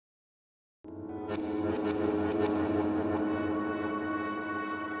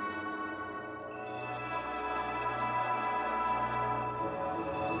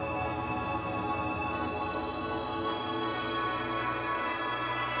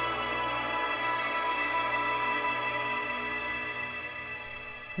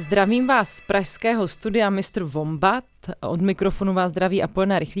Zdravím vás z pražského studia Mr. Wombat. Od mikrofonu vás zdraví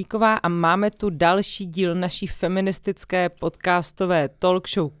Apolena Rychlíková a máme tu další díl naší feministické podcastové talk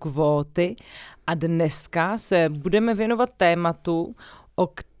show Kvóty. A dneska se budeme věnovat tématu, o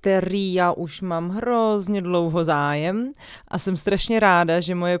který já už mám hrozně dlouho zájem a jsem strašně ráda,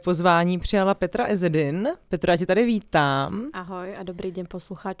 že moje pozvání přijala Petra Ezedin. Petra, já tě tady vítám. Ahoj a dobrý den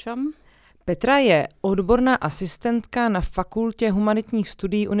posluchačům. Petra je odborná asistentka na Fakultě humanitních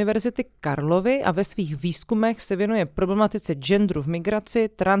studií Univerzity Karlovy a ve svých výzkumech se věnuje problematice genderu v migraci,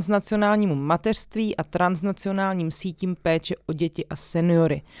 transnacionálnímu mateřství a transnacionálním sítím péče o děti a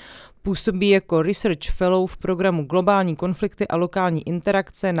seniory. Působí jako Research Fellow v programu Globální konflikty a lokální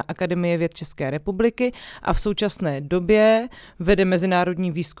interakce na Akademii věd České republiky a v současné době vede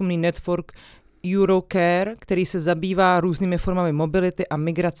mezinárodní výzkumný network Eurocare, který se zabývá různými formami mobility a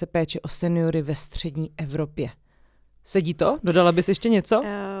migrace péče o seniory ve střední Evropě. Sedí to? Dodala bys ještě něco?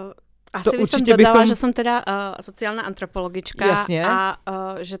 Asi by som dodala, že som teda sociálna antropologička. Jasne. A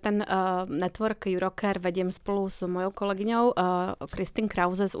že ten network Eurocare vediem spolu s mojou kolegyňou Kristin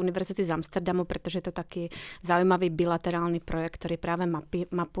Krause z Univerzity z Amsterdamu, pretože je to taký zaujímavý bilaterálny projekt, ktorý práve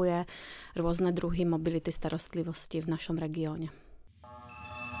mapuje rôzne druhy mobility starostlivosti v našom regióne.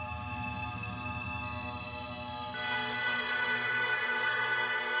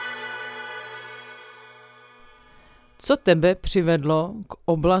 Co tebe přivedlo k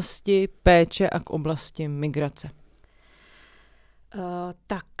oblasti péče a k oblasti migrace?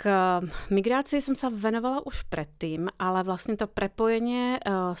 Migrácii som sa venovala už predtým, ale vlastne to prepojenie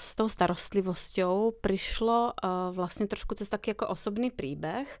s tou starostlivosťou prišlo vlastne trošku cez taký ako osobný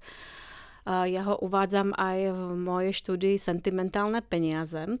príbeh. Ja ho uvádzam aj v mojej štúdii Sentimentálne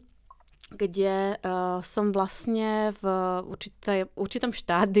peniaze, kde som vlastne v určitom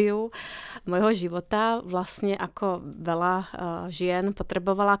štádiu mojho života vlastne ako veľa žien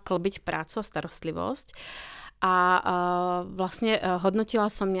potrebovala klbiť prácu a starostlivosť. A vlastne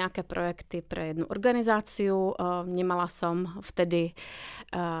hodnotila som nejaké projekty pre jednu organizáciu, nemala som vtedy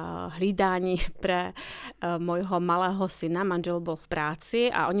hlídání pre mojho malého syna, manžel bol v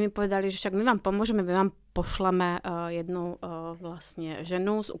práci a oni mi povedali, že však my vám pomôžeme, my vám pošleme jednu vlastne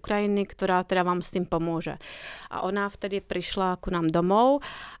ženu z Ukrajiny, ktorá teda vám s tým pomôže. A ona vtedy prišla ku nám domov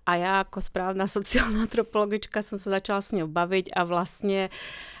a ja ako správna sociálna antropologička som sa začala s ňou baviť a vlastne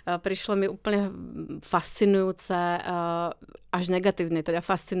prišlo mi úplne fascinujúce, až negatívne, teda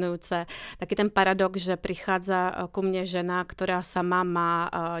fascinujúce. Taký ten paradox, že prichádza ku mne žena, ktorá sama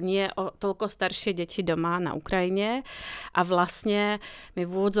má nie toľko staršie deti doma na Ukrajine a vlastne mi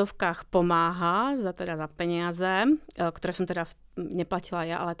v úvodzovkách pomáha za peniaze, ktoré som teda neplatila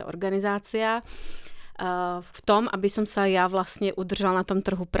ja, ale tá organizácia, v tom, aby som sa ja vlastne udržala na tom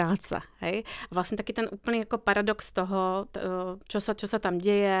trhu práce. Hej? A vlastne taký ten úplný ako paradox toho, čo sa tam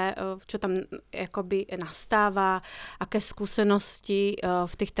deje, čo tam akoby nastáva, aké skúsenosti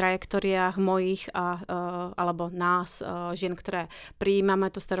v tých trajektóriách mojich alebo nás, žien, ktoré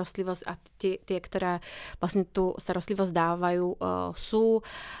prijímame tú starostlivosť a tie, ktoré vlastne tú starostlivosť dávajú, sú,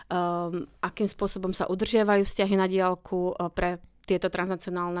 akým spôsobom sa udržiavajú vzťahy na diaľku pre tieto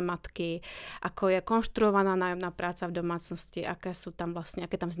transnacionálne matky, ako je konštruovaná nájomná práca v domácnosti, aké tam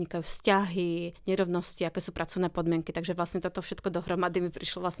vznikajú vzťahy, nerovnosti, aké sú pracovné podmienky. Takže vlastne toto všetko dohromady mi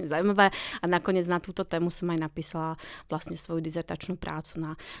prišlo vlastne zaujímavé a nakoniec na túto tému som aj napísala vlastne svoju dizertačnú prácu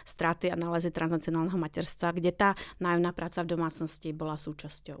na straty a nálezy transnacionálneho materstva, kde tá nájomná práca v domácnosti bola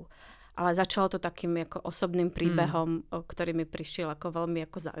súčasťou. Ale začalo to takým ako osobným príbehom, ktorý mi prišiel ako veľmi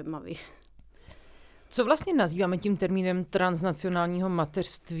ako zaujímavý. Co vlastně nazýváme tím termínem transnacionálního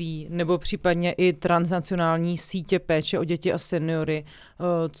mateřství nebo případně i transnacionální sítě péče o děti a seniory?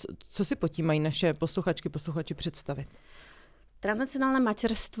 Co si pod tím mají naše posluchači představit? Transnacionálne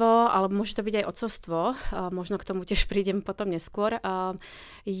materstvo, alebo môže to byť aj otcovstvo, možno k tomu tiež prídem potom neskôr,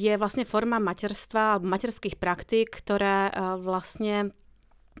 je vlastne forma materstva alebo materských praktík, ktoré vlastne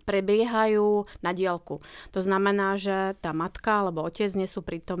prebiehajú na diaľku. To znamená, že tá matka alebo otec nie sú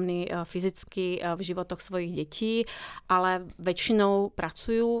prítomní fyzicky v životoch svojich detí, ale väčšinou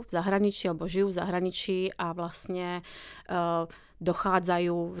pracujú v zahraničí alebo žijú v zahraničí a vlastne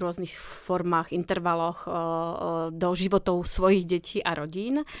dochádzajú v rôznych formách, intervaloch do životov svojich detí a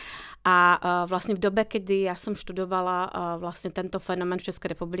rodín. A vlastne v dobe, kedy ja som študovala vlastne tento fenomén v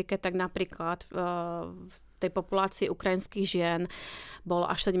Českej republike, tak napríklad tej populácii ukrajinských žien bolo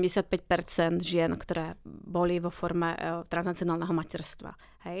až 75% žien, ktoré boli vo forme transnacionálneho materstva.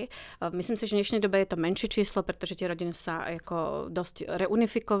 Hej. Myslím si, že v dnešnej dobe je to menšie číslo, pretože tie rodiny sa ako dosť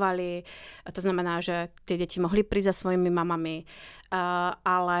reunifikovali. To znamená, že tie deti mohli prísť za svojimi mamami,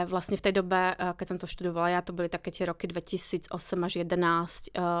 ale vlastne v tej dobe, keď som to študovala, ja to boli také tie roky 2008 až 2011,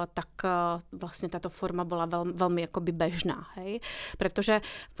 tak vlastne táto forma bola veľmi akoby bežná. Hej. Pretože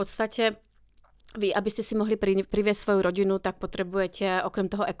v podstate vy, aby ste si mohli priviesť svoju rodinu, tak potrebujete okrem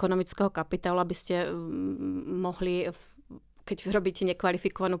toho ekonomického kapitálu, aby ste mohli, keď robíte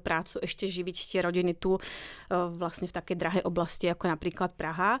nekvalifikovanú prácu, ešte živiť tie rodiny tu vlastne v takej drahej oblasti, ako napríklad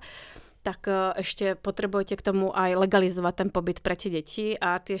Praha. Tak ešte potrebujete k tomu aj legalizovať ten pobyt pre tie deti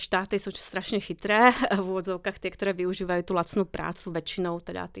a tie štáty sú strašne chytré v úvodzovkách, tie, ktoré využívajú tú lacnú prácu, väčšinou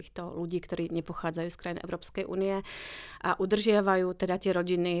teda týchto ľudí, ktorí nepochádzajú z krajín Európskej únie a udržiavajú teda tie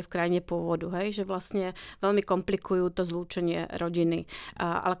rodiny v krajine pôvodu, hej, že vlastne veľmi komplikujú to zlúčenie rodiny.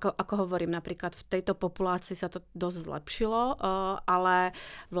 Ale ako hovorím, napríklad v tejto populácii sa to dosť zlepšilo, ale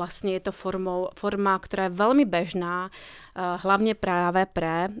vlastne je to forma, ktorá je veľmi bežná, hlavne práve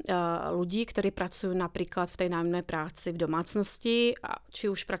pre ľudí, ktorí pracujú napríklad v tej nájomnej práci v domácnosti, či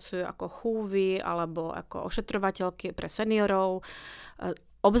už pracujú ako chúvy alebo ako ošetrovateľky pre seniorov.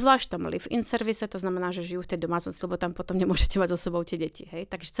 Obzvlášť v tom live-in servise, to znamená, že žijú v tej domácnosti, lebo tam potom nemôžete mať so sebou tie deti. Hej?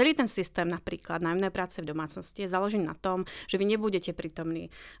 Takže celý ten systém napríklad nájomnej práce v domácnosti je založený na tom, že vy nebudete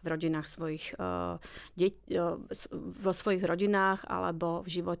prítomní v rodinách svojich vo svojich rodinách alebo v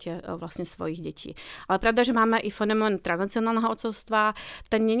živote vlastne svojich detí. Ale pravda, že máme i fenomén transnacionálneho otcovstva,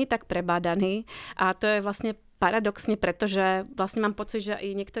 ten nie je tak prebádaný a to je vlastne paradoxne, pretože vlastne mám pocit, že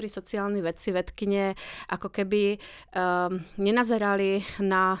i niektorí sociálni vedkyne ako keby nenazerali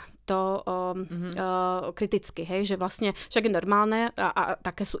na to kriticky, hej, že vlastne však je normálne a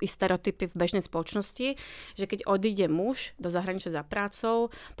také sú i stereotypy v bežnej spoločnosti, že keď odíde muž do zahraničia za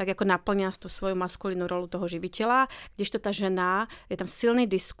prácou, tak ako naplňa tú svoju maskulínnu rolu toho živiteľa, kdežto tá žena, je tam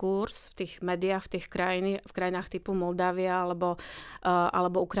silný diskurs v tých médiách, v krajinách typu Moldávia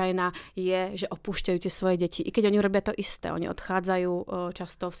alebo Ukrajina je, že opúšťajú tie svoje deti. I keď oni robia to isté, oni odchádzajú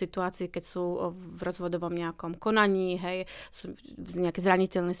často v situácii, keď sú v rozvodovom nejakom konaní, hej, sú v nejakej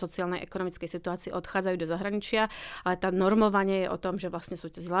zraniteľnej sociálnej ekonomickej situácii, odchádzajú do zahraničia, ale tá normovanie je o tom, že vlastne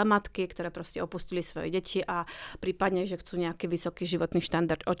sú tie zlé matky, ktoré proste opustili svoje deti a prípadne, že chcú nejaký vysoký životný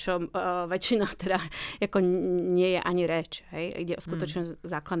štandard, o čom väčšina teda ako nie je ani reč. Hej. Ide o skutočne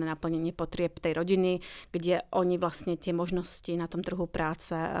základné naplnenie potrieb tej rodiny, kde oni vlastne tie možnosti na tom trhu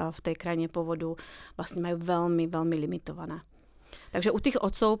práce v tej krajine pôvodu vlastne majú veľmi, veľmi limitované. Takže u tých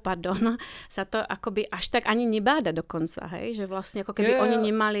otcov, sa to akoby až tak ani nebáda dokonca, hej? Že vlastne ako keby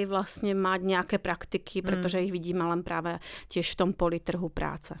oni nemali vlastne mať nejaké praktiky, pretože ich vidíme len práve tiež v tom poli trhu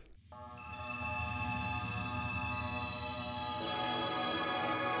práce.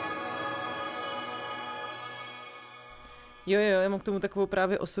 Jo, já mám k tomu takovou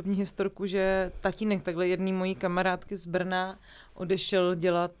právě osobní historku, že tatínek takhle jedný mojí kamarádky z Brna odešel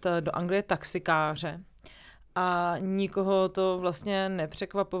dělat do Anglie taxikáře. A nikoho to vlastně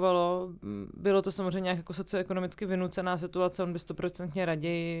nepřekvapovalo. Bylo to samozřejmě nějak jako socioekonomicky vynucená situace, on by 100%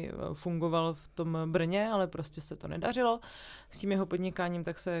 raději fungoval v tom Brně, ale prostě se to nedařilo. S tím jeho podnikáním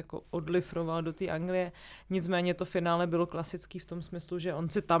tak se jako odlifroval do té Anglie. Nicméně to finále bylo klasický v tom smyslu, že on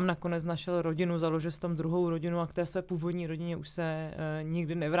si tam nakonec našel rodinu, založil si tam druhou rodinu a k té své původní rodině už se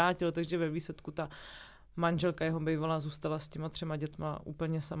nikdy nevrátil, takže ve výsledku ta manželka jeho bývalá zůstala s těma 3 dětma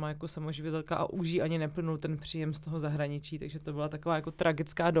úplně sama jako samoživitelka a už jí ani neplnul ten příjem z toho zahraničí, takže to byla taková jako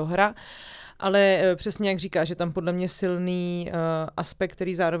tragická dohra. Ale přesně jak říká, že tam podle mě silný aspekt,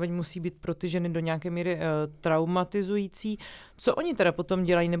 který zároveň musí být pro ty ženy do nějaké míry traumatizující. Co oni teda potom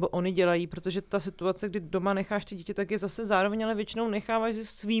dělají, nebo oni dělají, protože ta situace, kdy doma necháš ty děti, tak je zase zároveň, ale většinou necháváš se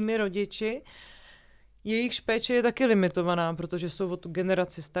svými rodiči. Jejich péče je taky limitovaná, protože jsou o tu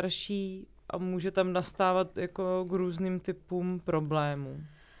generaci starší a může tam nastávat jako k různým typům problémů.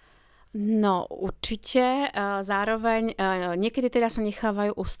 No určite, zároveň niekedy teda sa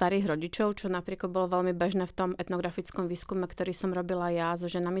nechávajú u starých rodičov, čo napríklad bolo veľmi bežné v tom etnografickom výskume, ktorý som robila ja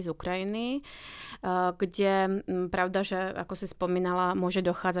so ženami z Ukrajiny, kde pravda, že ako si spomínala, môže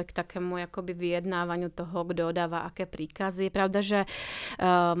dochádzať k takému akoby vyjednávaniu toho, kto dáva aké príkazy. Pravda, že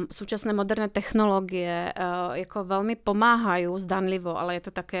súčasné moderné technológie ako veľmi pomáhajú zdanlivo, ale je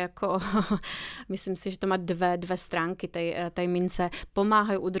to také ako myslím si, že to má dve stránky tej mince.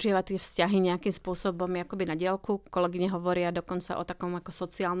 Pomáhajú udržiavať tie vzťahy nejakým spôsobom akoby na diaľku. Kolegyne hovoria dokonca o takom ako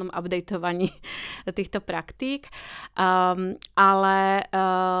sociálnom updateovaní týchto praktík. Ale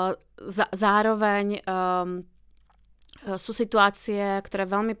zároveň Sú situácie, ktoré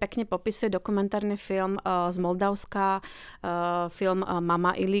veľmi pekne popisuje dokumentárny film z Moldavska, film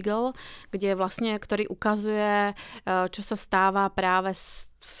Mama Illegal, ktorý ukazuje, čo sa stáva práve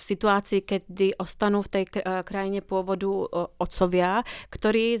v situácii, kedy ostanú v tej krajine pôvodu otcovia,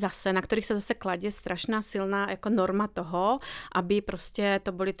 na ktorých sa zase kladie strašná silná ako norma toho, aby proste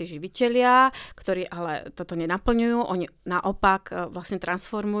to boli tí živitelia, ktorí ale toto nenaplňujú. Oni naopak vlastne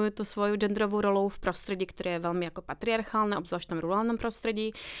transformujú tú svoju genderovú rolu v prostredí, ktoré je veľmi ako patriarchálne, obzvlášť v tom rurálnom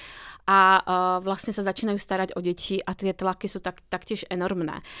prostredí. A vlastne sa začínajú starať o deti a tie tlaky sú taktiež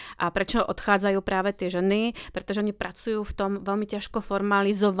enormné. A prečo odchádzajú práve tie ženy? Pretože oni pracujú v tom veľmi ťažko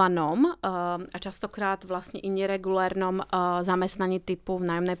formalizovanom a častokrát vlastne i neregulárnom zamestnaní typu v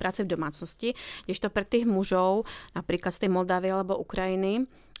nájomnej práci v domácnosti. Kdežto pre tých mužov, napríklad z tej Moldávie alebo Ukrajiny,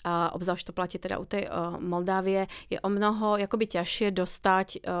 a obzvlášť to platí teda u tej Moldávie, je o mnoho jakoby ťažšie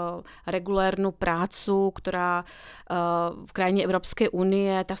dostať regulérnu prácu, ktorá v krajine Európskej únie,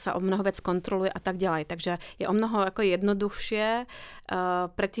 tá sa o mnoho vec kontroluje a tak ďalej. Takže je o mnoho ako jednoduchšie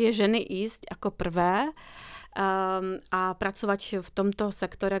pre tie ženy ísť ako prvé a pracovať v tomto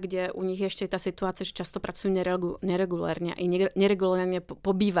sektore, kde u nich ešte je tá situácia, že často pracujú neregulérne i neregulérne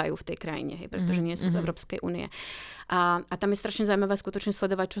pobývajú v tej krajine, pretože nie sú z Európskej únie. A tam je strašne zaujímavé skutočne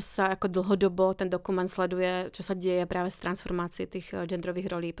sledovať, čo sa ako dlhodobo ten dokument sleduje, čo sa deje práve z transformácie tých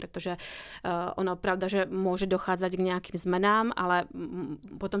genderových rolí, pretože ono pravda, že môže dochádzať k nejakým zmenám, ale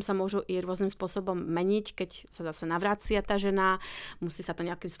potom sa môžu i rôznym spôsobom meniť, keď sa zase navracia tá žena, musí sa to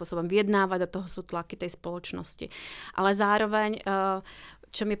nejakým spôsobom vyjednávať, do toho sú tlaky tej spoločnosti. Ale zároveň,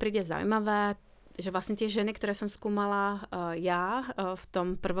 čo mi príde zaujímavé, že vlastne tie ženy, ktoré som skúmala v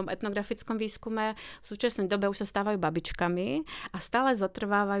tom prvom etnografickom výskume, v súčasnej dobe už sa stávajú babičkami a stále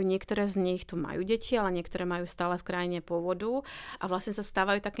zotrvávajú, niektoré z nich tu majú deti, ale niektoré majú stále v krajine pôvodu a vlastne sa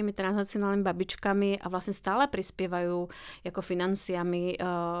stávajú takými transnacionálnymi babičkami a vlastne stále prispievajú ako financiami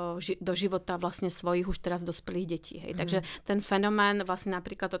do života vlastne svojich už teraz dospelých detí. Hej. Takže ten fenomén, vlastne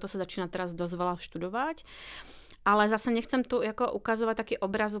napríklad toto sa začína teraz dosť veľa študovať. Ale zase nechcem tu ako ukazovať taký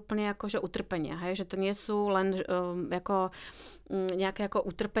obraz úplne ako, že utrpenia, hej? Že to nie sú len nejaké ako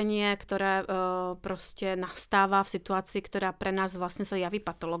utrpenie, ktoré proste nastáva v situácii, ktorá pre nás vlastne sa javí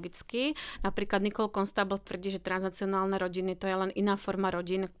patologicky. Napríklad Nicole Constable tvrdí, že transnacionálne rodiny to je len iná forma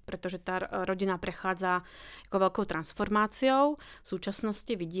rodín, pretože tá rodina prechádza ako veľkou transformáciou. V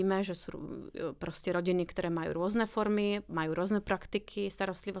súčasnosti vidíme, že sú proste rodiny, ktoré majú rôzne formy, majú rôzne praktiky,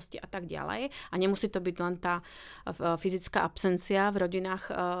 starostlivosti a tak ďalej. A nemusí to byť len tá fyzická absencia v rodinách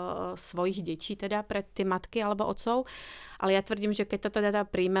svojich detí, teda pre tie matky alebo otcov. Ale ja tvrdím, že keď toto teda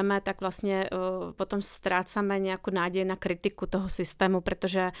príjmeme, tak vlastne potom strácame nejakú nádej na kritiku toho systému,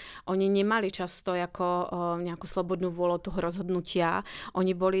 pretože oni nemali často ako nejakú slobodnú vôľu toho rozhodnutia.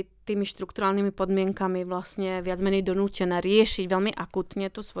 Oni boli tými štrukturálnymi podmienkami vlastne viac menej donútené riešiť veľmi akútne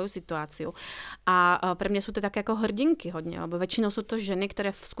tú svoju situáciu. A pre mňa sú to také ako hrdinky hodne, lebo väčšinou sú to ženy,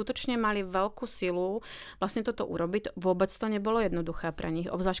 ktoré skutočne mali veľkú silu vlastne toto urobiť. Vôbec to nebolo jednoduché pre nich.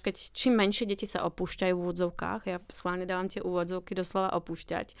 Obzvlášť keď čím menšie deti sa opúšťajú v úvodzovkách, ja schválne dávam tie úvodzovky doslova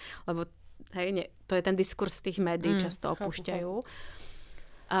opúšťať, lebo to je ten diskurs tých médií, často opúšťajú.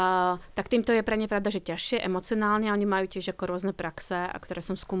 Tak týmto je pre ne pravda, že ťažšie emocionálne, oni majú tiež ako rôzne praxe, a ktoré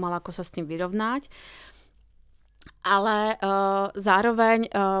som skúmala, ako sa s tým vyrovnať. Ale zároveň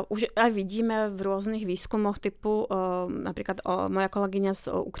už aj vidíme v rôznych výskumoch typu napríklad moja kolegyňa z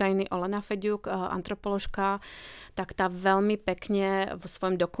Ukrajiny Olena Fediuk, antropoložka, tak tá veľmi pekne v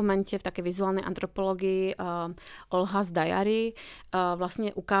svojom dokumente v takej vizuálnej antropológii Olha's Diary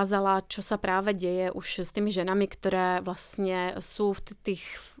vlastne ukázala, čo sa práve deje už s tými ženami, ktoré vlastne sú v tých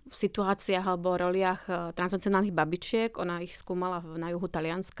situáciách alebo roliach transnacionálnych babičiek. Ona ich skúmala na juhu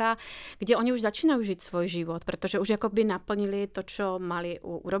Talianska, kde oni už začínajú žiť svoj život, pretože už akoby naplnili to, čo mali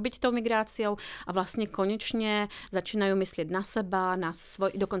urobiť tou migráciou a vlastne konečne začínajú myslieť na seba, na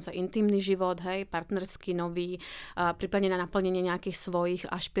svoj dokonca intimný život, hej, partnerský, nový, prípadne na naplnenie nejakých svojich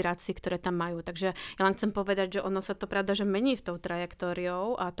ašpirácií, ktoré tam majú. Takže ja len chcem povedať, že ono sa to pravda, že mení v tou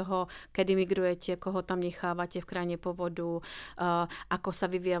trajektóriou a toho, kedy migrujete, koho tam nechávate v krajine pôvodu, ako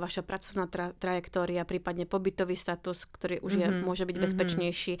sa vyvíja vaša pracovná trajektória, prípadne pobytový status, ktorý už môže byť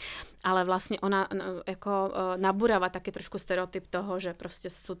bezpečnejší. Ale vlastne ona ako nabúrava taký trošku stereotyp toho, že proste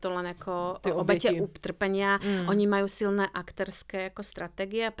sú to len ako obete utrpenia. Oni majú silné aktérske ako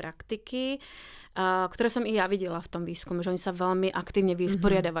stratégie a praktiky, ktoré som i ja videla v tom výskume, že oni sa veľmi aktívne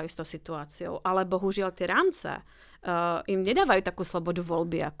vysporiadávajú s tou situáciou. Ale bohužiaľ tie rámce im nedávajú takú slobodu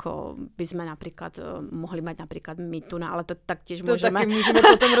voľby, ako by sme napríklad mohli mať napríklad my tu, ale to taktiež môžeme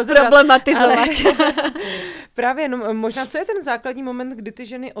potom problematizovať. Právě, no, možná co je ten základní moment, kdy ty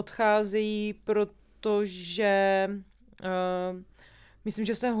ženy odcházejí, protože Myslím,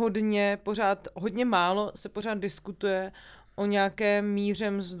 že se hodně málo se pořád diskutuje o nějaké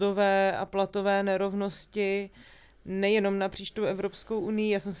míře mzdové a platové nerovnosti, nejenom napříč tou Evropskou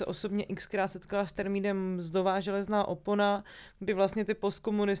unii. Já jsem se osobně xkrát setkala s termínem mzdová železná opona, kdy vlastně ty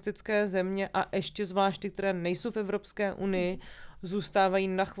postkomunistické země a ještě zvlášť ty, které nejsou v Evropské unii, zůstávají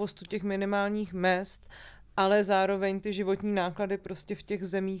na chvostu těch minimálních mezd, ale zároveň ty životní náklady prostě v těch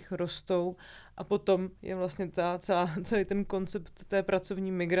zemích rostou a potom je vlastně celý ten koncept té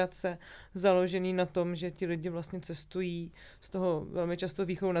pracovní migrace založený na tom, že ti lidi vlastně cestují z toho velmi často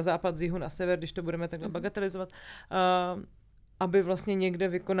východu na západ, z jihu na sever, když to budeme takhle bagatelizovat, aby vlastně někde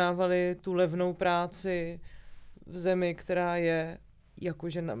vykonávali tu levnou práci v zemi, která je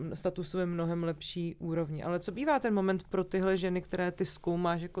jakože na statusově mnohem lepší úrovni. Ale co bývá ten moment pro tyhle ženy, které ty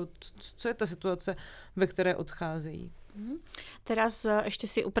zkoumáš, jako co je ta situace, ve které odcházejí? Teraz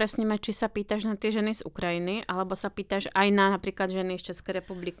ešte si upresníme, či sa pýtaš na tie ženy z Ukrajiny, alebo sa pýtaš aj na napríklad ženy z České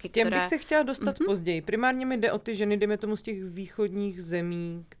republiky, Těm bych se chtěla dostat později. Primárně mi jde o ty ženy, dejme tomu z těch východních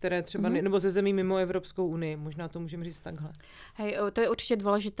zemí, které třeba, nebo ze zemí mimo Evropskou unii. Možná to můžeme říct takhle. Hej, to je určite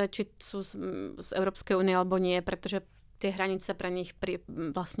dôležité, či sú z Európskej únie alebo nie, pretože tie hranice pre nich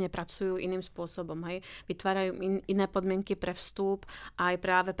vlastne pracujú iným spôsobom. Hej. Vytvárajú iné podmienky pre vstup aj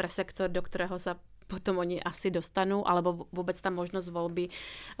práve pre sektor, do ktorého sa potom oni asi dostanú, alebo vôbec tá možnosť voľby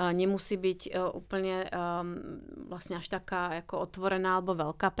nemusí byť úplne vlastne až taká ako otvorená alebo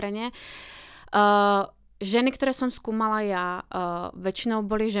veľká pre ne. Ženy, ktoré som skúmala ja, väčšinou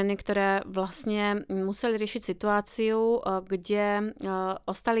boli ženy, ktoré vlastne museli riešiť situáciu, kde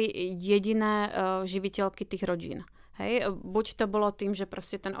ostali jediné živiteľky tých rodín. Hej. Buď to bolo tým, že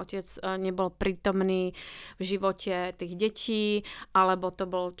proste ten otec nebol prítomný v živote tých detí, alebo to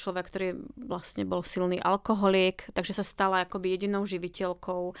bol človek, ktorý vlastne bol silný alkoholik, takže sa stala akoby jedinou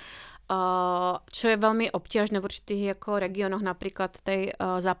živiteľkou. Čo je veľmi obťažné v určitých ako regiónoch, napríklad tej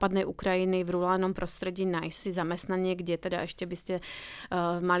západnej Ukrajiny v rurálnom prostredí nájsť si zamestnanie, kde teda ešte by ste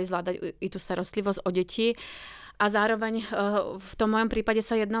mali zvládať i tú starostlivosť o deti. A zároveň v tom mojom prípade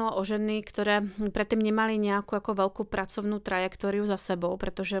sa jednalo o ženy, ktoré predtým nemali nejakú ako veľkú pracovnú trajektóriu za sebou,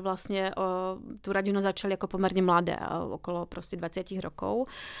 pretože vlastne tú rodinu začali ako pomerne mladé, okolo proste 20 rokov.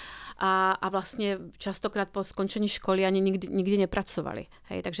 A vlastne častokrát po skončení školy ani nikdy nepracovali.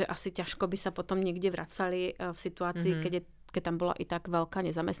 Hej, takže asi ťažko by sa potom niekde vracali v situácii, keď tam bola i tak veľká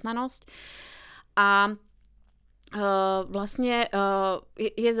nezamestnanosť. A vlastne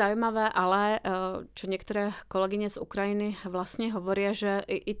je zaujímavé, ale čo niektoré kolegyne z Ukrajiny vlastne hovoria, že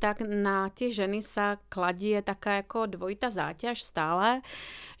i tak na tie ženy sa kladie taká ako dvojitá záťaž stále,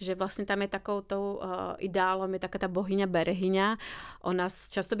 že vlastne tam je takoutou ideálom, je taká tá bohyňa Berehyňa. Ona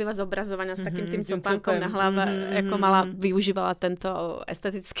často býva zobrazovaná s takým tým copánkom na hlave, ako využívala tento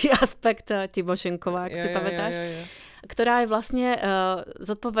estetický aspekt Timošenková, ak si pamätáš. Ktorá je vlastne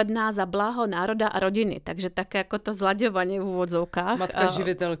zodpovedná za blaho národa a rodiny. Takže také ako to zlaďovanie v úvodzovkách. Matka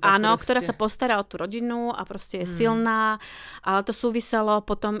živiteľka. Áno, proste. Ktorá sa postará o tú rodinu a proste je silná. Ale to súviselo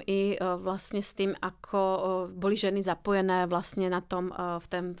potom i vlastne s tým, ako boli ženy zapojené vlastne na tom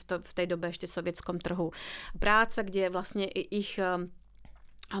v tej dobe ešte sovietskom trhu práce, kde vlastne ich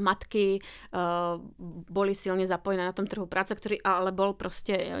a matky boli silne zapojené na tom trhu práce, ktorý ale bol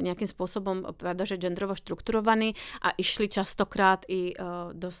proste nejakým spôsobom že genderovo štrukturovaný a išli častokrát i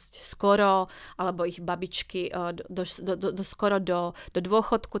dosť skoro, alebo ich babičky skoro do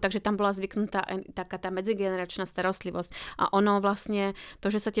dôchodku, takže tam bola zvyknutá taká tá medzigeneračná starostlivosť. A ono vlastne, to,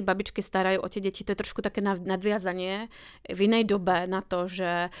 že sa tie babičky starajú o tie deti, to je trošku také nadviazanie v inej dobe na to,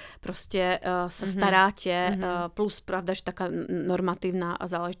 že proste sa staráte, plus pravda, že taká normatívna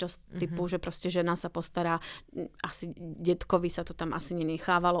záležitosť typu, že proste žena sa postará, asi detkovi sa to tam asi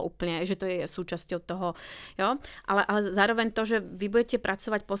nenechávalo úplne, že to je súčasťou toho, jo. Ale zároveň to, že vy budete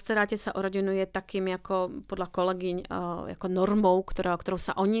pracovať, postaráte sa o rodinu, je takým ako podľa kolegyň ako normou, ktorou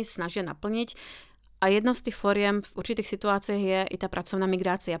sa oni snažia naplniť. A jednou z tých foriem v určitých situáciách je i tá pracovná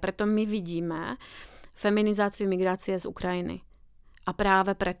migrácia. Preto my vidíme feminizáciu migrácie z Ukrajiny. A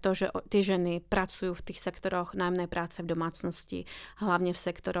práve preto, že tie ženy pracujú v tých sektoroch nájomnej práce v domácnosti, hlavne v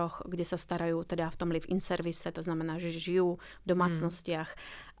sektoroch, kde sa starajú teda v tom live-in servise, to znamená, že žijú v domácnostiach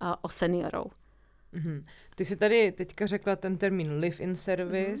o seniorov. Ty si tady teďka řekla ten termín live-in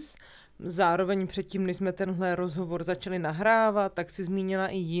service, zároveň předtím, než jsme tenhle rozhovor začali nahrávat, tak si zmínila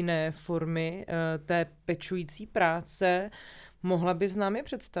i jiné formy té pečující práce. Mohla bys nám je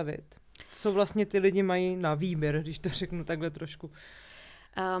představit? Co vlastně ty lidi mají na výběr, když to řeknu takhle trošku?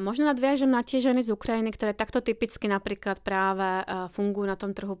 Možno nadviažem na tie ženy z Ukrajiny, ktoré takto typicky napríklad práve fungujú na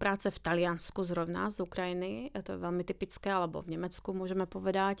tom trhu práce v Taliansku zrovna z Ukrajiny. To je veľmi typické, alebo v Nemecku môžeme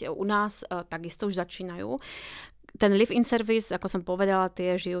povedať. U nás takisto už začínajú. ten live-in service, ako som povedala,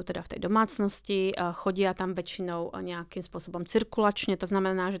 tie žijú teda v tej domácnosti, chodia tam väčšinou nejakým spôsobom cirkulačne, to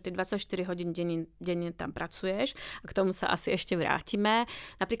znamená, že ty 24 hodín denne tam pracuješ a k tomu sa asi ešte vrátime.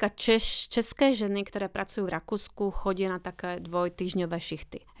 Napríklad české ženy, ktoré pracujú v Rakúsku, chodia na také dvojtýždňové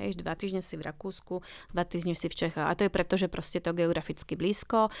šichty. Hej, 2 týždne si v Rakúsku, 2 týždne si v Čechách. A to je preto, že proste to geograficky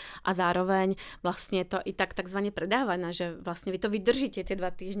blízko a zároveň vlastne to i tak takzvané predávané, že vlastne vy to vydržíte tie 2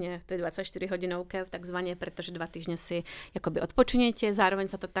 týždne, to je 24 hodinovke takzvané, pretože 2 týždne si akoby odpočiniete, zároveň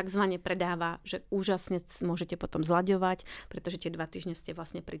sa to takzvané predáva, že úžasne môžete potom zlaďovať, pretože tie 2 týždne ste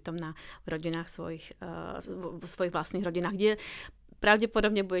vlastne prítomná v rodinách svojich vlastných rodinách, kde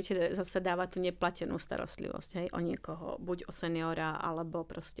pravdepodobne budete zase dávať tú neplatenú starostlivosť, hej, o niekoho, buď o seniora, alebo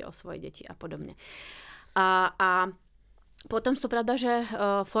proste o svoje deti a podobne. A potom sú pravda, že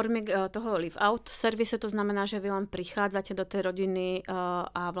formy toho live-out servisu, to znamená, že vy len prichádzate do tej rodiny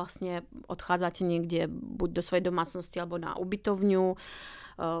a vlastne odchádzate niekde buď do svojej domácnosti alebo na ubytovňu,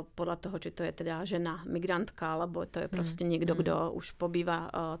 podľa toho, či to je teda žena migrantka, alebo to je proste niekto, kto už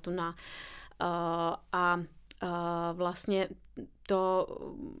pobýva tu na... vlastne to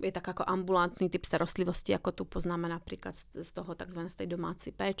je tak ako ambulantný typ starostlivosti, ako tu poznáme napríklad z toho tzv. Z tej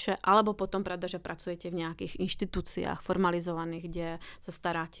domácej péče, alebo potom pravda, že pracujete v nejakých inštitúciách formalizovaných, kde sa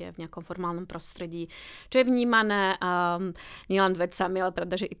staráte v nejakom formálnom prostredí, čo je vnímané nielen vedcami, ale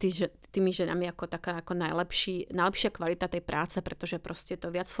pravda, že i tými ženami ako taká ako najlepšia kvalita tej práce, pretože proste je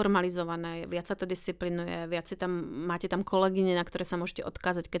to viac formalizované, viac sa to disciplinuje, máte tam kolegyne, na ktoré sa môžete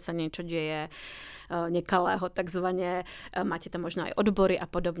odkázať, keď sa niečo deje nekalého, takzvané, máte tam možno aj odbory a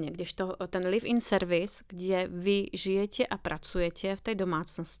podobne, kdežto ten live-in service, kde vy žijete a pracujete v tej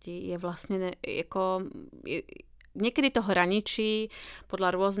domácnosti, je vlastne niekedy to hraničí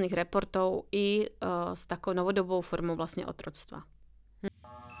podľa rôznych reportov i s takou novodobou formou vlastne otroctva.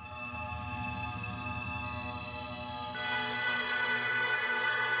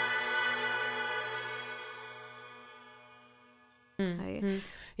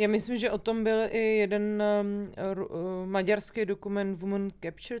 Já myslím, že o tom byl i jeden maďarský dokument Woman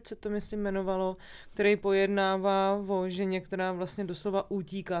Captured, se to myslím jmenovalo, který pojednává o ženě, která vlastně doslova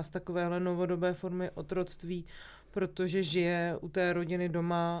utíká z takovéhle novodobé formy otroctví, protože žije u té rodiny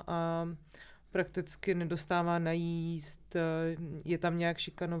doma a prakticky nedostává najíst, je tam nějak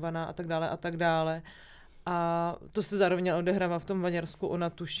šikanovaná a tak dále a tak dále. A to se zároveň odehrává v tom Maďarsku. Ona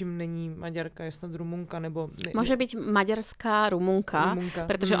tuším není Maďarka, je snad Rumunka, nebo... Môže byť maďarská Rumunka,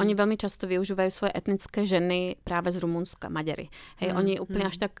 pretože oni veľmi často využívajú svoje etnické ženy práve z Rumunska, Maďari. Hej, oni úplne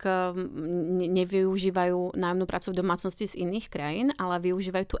až tak nevyužívajú nájomnú prácu v domácnosti z iných krajín, ale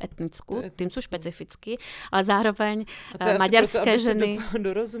využívajú tú etnickú, tým sú špecificky, ale zároveň maďarské ženy...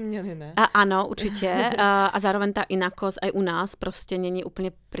 Dorozuměli, ne? Áno, určite. A zároveň tá inakosť aj u nás proste není úplne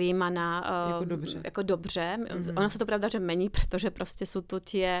prijímaná ako dobře. Ono sa to pravda, že mení, pretože proste sú tu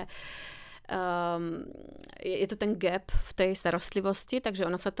tie... je tu ten gap v tej starostlivosti, takže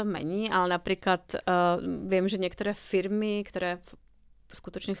ono sa to mení, ale napríklad viem, že niektoré firmy, ktoré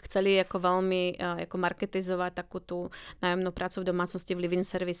skutočne chceli ako veľmi ako marketizovať takú tú nájomnú prácu v domácnosti v living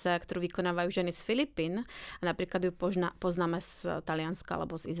service, ktorú vykonávajú ženy z Filipín, a napríklad ju poznáme z Talianska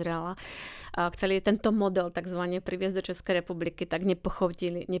alebo z Izraela. Chceli tento model takzvané priviesť do Českej republiky, tak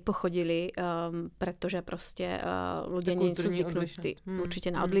nepochodili, pretože proste ľudia nie sú zvyknutí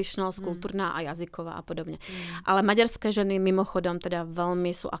určite na odlišnosť, kultúrna a jazyková a podobne. Ale maďarské ženy mimochodom teda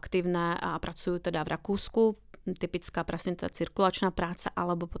veľmi sú aktívne a pracujú teda v Rakúsku, typická presne tá cirkulačná práca,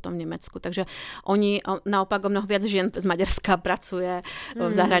 alebo potom v Nemecku. Takže oni naopak o mnoho viac žien z Maďarska pracuje v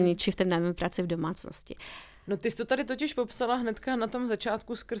zahraničí v té nájomné práci v domácnosti. No ty jsi to tady totiž popsala hnedka na tom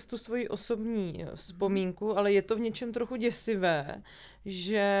začátku skrz tu svoji osobní vzpomínku, ale je to v něčem trochu děsivé,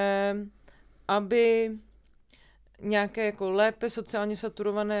 že aby nějaké jako lépe sociálně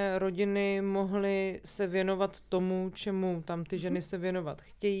saturované rodiny mohly se věnovat tomu, čemu tam ty ženy se věnovat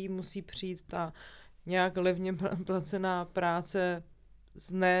chtějí, musí přijít ta nějak levně placená práce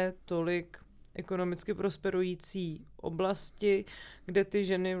z ne tolik ekonomicky prosperující oblasti, kde ty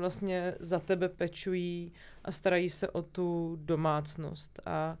ženy vlastně za tebe pečují a starají se o tu domácnost.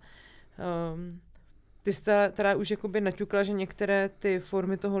 A ty jsi teda už jakoby naťukla, že některé ty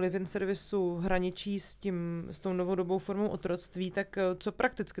formy toho live-in servisu hraničí s tou novodobou formou otroctví, tak co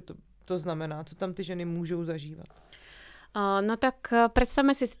prakticky to znamená? Co tam ty ženy můžou zažívat? No tak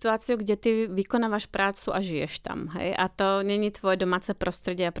predstavme si situáciu, kde ty vykonávaš prácu a žiješ tam, hej? A to není tvoje domáce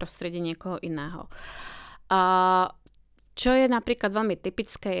prostredie a prostredie niekoho iného. Čo je napríklad veľmi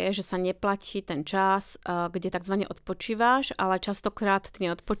typické je, že sa neplatí ten čas, kde takzvané odpočívaš, ale častokrát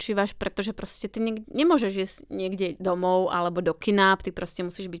ty neodpočívaš, pretože proste ty nemôžeš ísť niekde domov alebo do kina, ty proste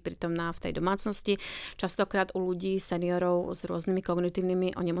musíš byť prítomná v tej domácnosti. Častokrát u ľudí, seniorov s rôznymi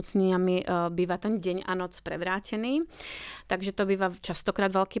kognitívnymi onemocneniami býva ten deň a noc prevrátený, takže to býva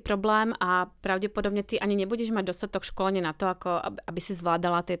častokrát veľký problém a pravdepodobne ty ani nebudeš mať dostatok školenia na to, ako aby si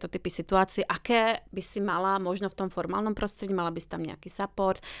zvládala tieto typy situácií, aké by si mala možno v tom formálnom prostredí, mala by si tam nejaký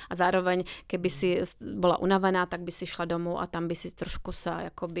support a zároveň, keby si bola unavená, tak by si šla domov a tam by si trošku sa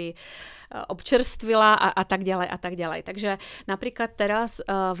akoby občerstvila a tak ďalej a tak ďalej. Takže napríklad teraz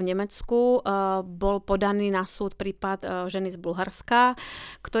v Nemecku bol podaný na súd prípad ženy z Bulharska,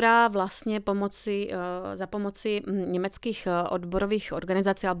 ktorá vlastne za pomoci nemeckých odborových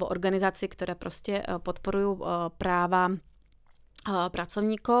organizácií alebo organizácií, ktoré proste podporujú práva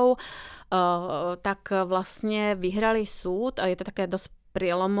pracovníkov, tak vlastne vyhrali súd a je to také dosť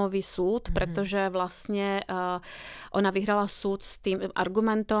prielomový súd, pretože vlastne ona vyhrala súd s tým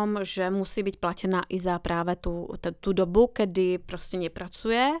argumentom, že musí byť platená i za práve tú dobu, kedy proste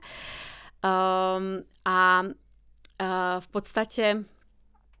nepracuje. V podstate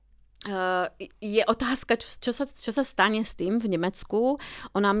je otázka, čo sa stane s tým v Nemecku.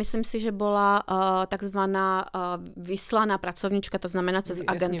 Ona, myslím si, že bola takzvaná vyslaná pracovníčka, to znamená cez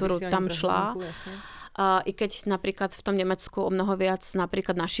agentúru tam šla. I keď napríklad v tom Nemecku o mnoho viac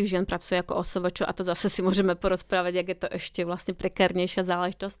napríklad našich žien pracuje ako OSVČ a to zase si môžeme porozprávať, jak je to ešte vlastne prekernejšia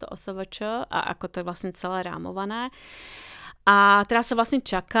záležitosť to OSVČ a ako to je vlastne celé rámované. A teraz sa vlastne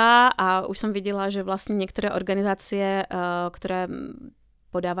čaká a už som videla, že vlastne niektoré organizácie, ktoré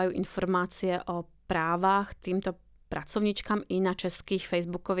podávajú informácie o právach týmto pracovníčkam i na českých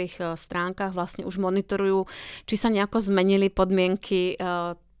facebookových stránkach vlastne už monitorujú, či sa nejako zmenili podmienky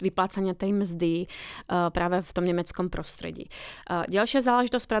vyplácania tej mzdy práve v tom nemeckom prostredí. Ďalšia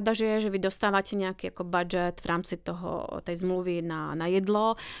záležitosť, pravda, že je, že vy dostávate nejaký ako budget v rámci tej zmluvy na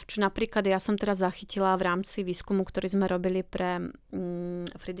jedlo, čo napríklad ja som teraz zachytila v rámci výskumu, ktorý sme robili pre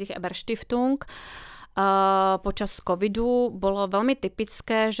Friedrich Ebert Stiftung. Počas covidu bolo veľmi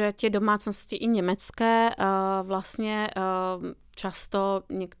typické, že tie domácnosti i nemecké vlastne často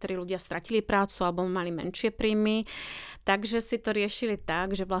niektorí ľudia stratili prácu alebo mali menšie príjmy, takže si to riešili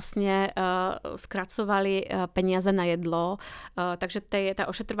tak, že vlastne skracovali peniaze na jedlo, takže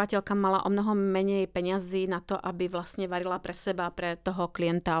tá ošetrovateľka mala o mnoho menej peňazí na to, aby vlastne varila pre seba, pre toho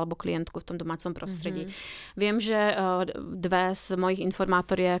klienta alebo klientku v tom domácom prostredí. Viem, že dve z mojich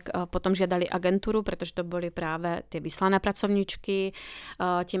informátoriek potom žiadali agentúru, pretože to boli práve tie vyslané pracovníčky,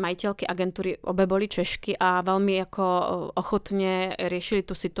 tie majiteľky agentúry, obe boli Češky a veľmi ako ochotne riešili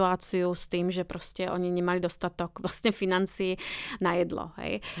tú situáciu s tým, že proste oni nemali dostatok vlastne financií na jedlo.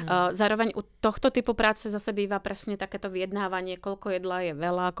 Hej. Zároveň u tohto typu práce zase býva presne takéto vyjednávanie, koľko jedla je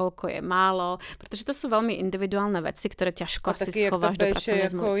veľa, koľko je málo, pretože to sú veľmi individuálne veci, ktoré ťažko asi schováš do pracovnej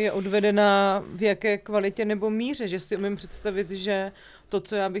zmluvy. Jako je odvedená v jaké kvalitě nebo míře, že si umím představit, že to,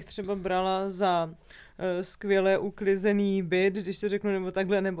 co já bych třeba brala za skvěle uklizený byt, když to řeknu, nebo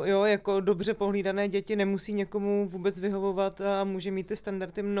takhle, nebo jo, jako dobře pohlídané děti nemusí někomu vůbec vyhovovat a může mít ty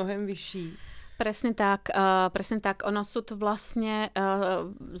standardy mnohem vyšší. Presne tak. Ono sú to vlastne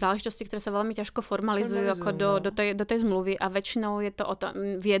záležitosti, ktoré sa veľmi ťažko formalizujú ako do tej zmluvy a väčšinou je to o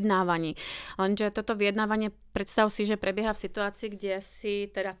tom vyjednávaní. Lenže toto vyjednávanie, predstav si, že prebieha v situácii, kde si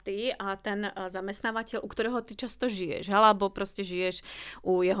teda ty a ten zamestnávateľ, u ktorého ty často žiješ, alebo proste žiješ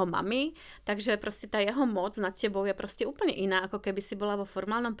u jeho mamy, takže proste tá jeho moc nad tebou je proste úplne iná, ako keby si bola vo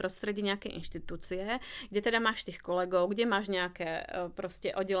formálnom prostredí nejakej inštitúcie, kde teda máš tých kolegov, kde máš nejaké proste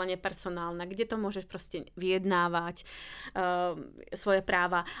oddelenie personálne, kde to môžeš proste vyjednávať svoje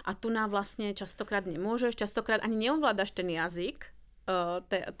práva. A tu nám vlastne častokrát nemôžeš, častokrát ani neovládaš ten jazyk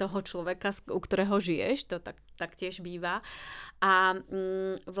toho človeka, u ktorého žiješ, to tak tiež býva. A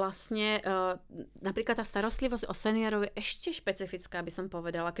vlastne napríklad tá starostlivosť o seniorov je ešte špecifická, by som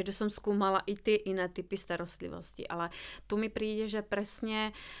povedala, keďže som skúmala i tie iné typy starostlivosti. Ale tu mi príde, že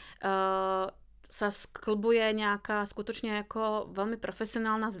presne sa sklbuje nejaká skutočne ako veľmi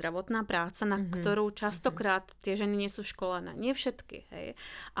profesionálna zdravotná práca, na ktorú častokrát tie ženy nie sú školené. Nie všetky, hej.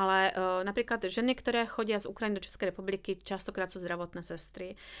 Ale napríklad ženy, ktoré chodia z Ukrajiny do Českej republiky, častokrát sú zdravotné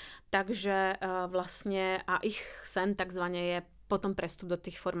sestry. Takže vlastne a ich sen takzvané je potom prestup do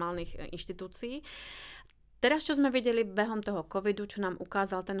tých formálnych inštitúcií. Teraz, čo sme videli behom toho covidu, čo nám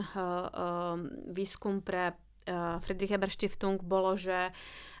ukázal ten výskum pre Friedrich Ebert Stiftung, bolo, že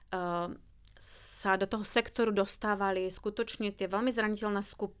sa do toho sektoru dostávali skutočne tie veľmi zraniteľné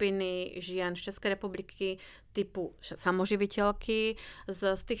skupiny žien z Českej republiky typu samoživiteľky z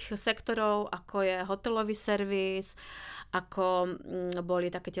tých sektorov, ako je hotelový servis, ako boli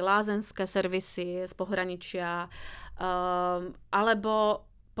také tie lázenské servisy z pohraničia, alebo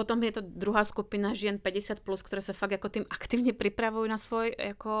potom je to druhá skupina žien 50+, ktoré sa fakt ako tým aktívne pripravujú na svoj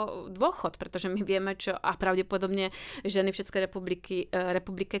ako dôchod, pretože my vieme, čo a pravdepodobne ženy v Českej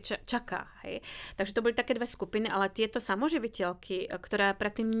republike čaká. Hej. Takže to boli také dve skupiny, ale tieto samoživiteľky, ktoré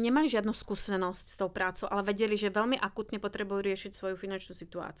predtým nemali žiadnu skúsenosť s tou prácou, ale vedeli, že veľmi akútne potrebujú riešiť svoju finančnú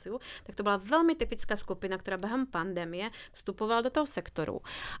situáciu, tak to bola veľmi typická skupina, ktorá behom pandémie vstupovala do toho sektoru,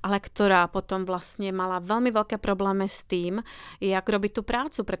 ale ktorá potom vlastne mala veľmi veľké problémy s tým, jak robiť tú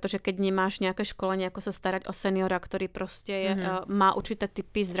prácu, pretože keď nemáš nejaké školenie, ako sa starať o seniora, ktorý proste má určité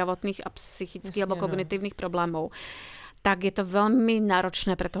typy zdravotných a psychických alebo kognitívnych problémov, tak je to veľmi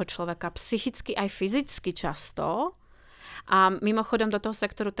náročné pre toho človeka. Psychicky aj fyzicky často. A mimochodom do toho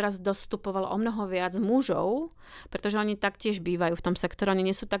sektoru teraz dostupovalo o mnoho viac mužov, pretože oni taktiež bývajú v tom sektoru, oni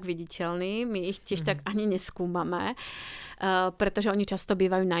nie sú tak viditeľní, my ich tiež tak ani neskúmame, pretože oni často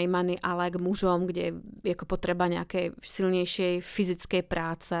bývajú najímaní, ale k mužom, kde je ako potreba nejakej silnejšej fyzickej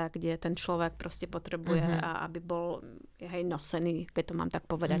práce, kde ten človek proste potrebuje, aby bol nosený, keď to mám tak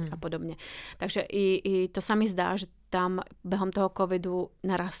povedať a podobne. Takže i to sa mi zdá, že tam behom toho covidu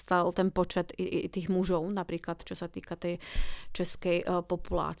narastal ten počet i tých mužov, napríklad čo sa týka tej českej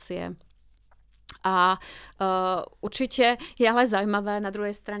populácie. A určite je ale zaujímavé na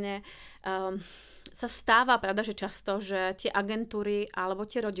druhej strane sa stáva, pravda, že často, že tie agentúry alebo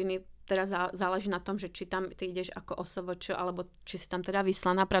tie rodiny, teda záleží na tom, že či tam ty ideš ako OSVČ, alebo či si tam teda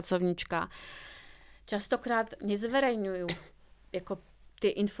vyslaná pracovníčka, častokrát nezverejňujú ako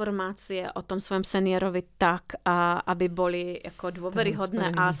tie informácie o tom svojom seniorovi tak, aby boli ako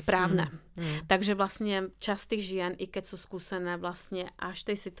dôveryhodné a správne. Takže vlastne časť tých žien, i keď sú skúsené vlastne až v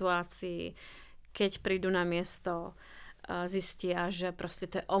tej situácii, keď prídu na miesto, zistia, že proste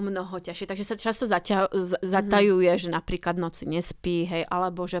to je o mnoho ťažšie. Takže sa často zatajuje, že napríklad noci nespí, hej,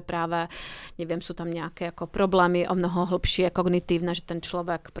 alebo že práve, neviem, sú tam nejaké ako problémy o mnoho hlbšie, kognitívne, že ten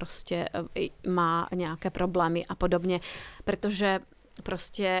človek proste má nejaké problémy a podobne. Pretože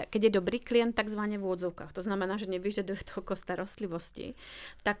proste, keď je dobrý klient, takzvané v úvodzovkách, to znamená, že nevyžaduje toľko starostlivosti,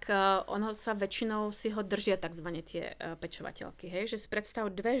 tak ono sa väčšinou si ho držia takzvané tie pečovateľky. Hej? Že si predstav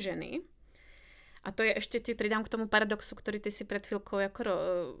dve ženy, a to je ešte, ti pridám k tomu paradoxu, ktorý ty si pred chvíľkou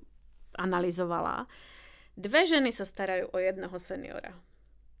analyzovala. Dve ženy sa starajú o jedného seniora.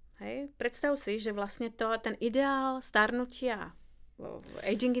 Hej? Predstav si, že vlastne to ten ideál starnutia,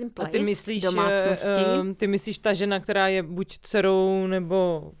 aging in place, domácnosti. Ty myslíš ta žena, která je buď dcerou,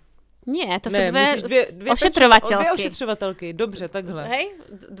 nebo... Nie, to sú dve ošetrovateľky. Dve ošetřovatelky, dobře, takhle. Hej,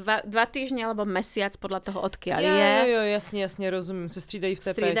 dva týždne alebo mesiac podľa toho, odkiaľ je. Jo, jasně, rozumím, se střídají v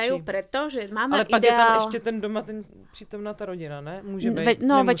té péči. Střídajú preto, že máme ale ideál... pak je tam ještě ten doma, přítomná ta rodina, ne? Může být,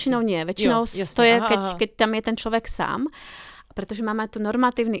 no, väčšinou nie. Väčšinou to je, keď tam je ten človek sám. Pretože máme tu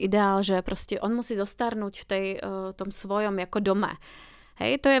normatívny ideál, že proste on musí zostarnúť v tom svojom ako dome.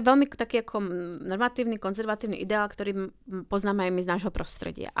 Hej, to je veľmi taký ako normatívny, konzervatívny ideál, ktorý poznáme aj my z nášho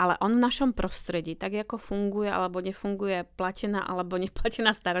prostredia. Ale on v našom prostredí, tak ako funguje alebo nefunguje platená alebo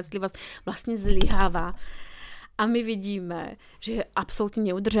neplatená starostlivosť, vlastne zlyháva. A my vidíme, že je absolútne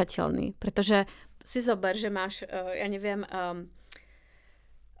neudržateľný. Pretože si zober, že máš, ja neviem...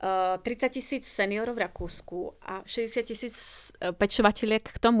 30,000 seniorov v Rakúsku a 60,000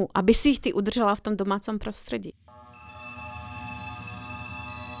 pečovateľiek k tomu, aby si ich ty udržala v tom domácom prostredí.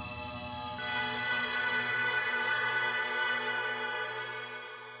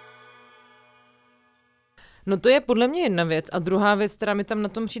 No to je podle mě jedna věc. A druhá věc, která mi tam na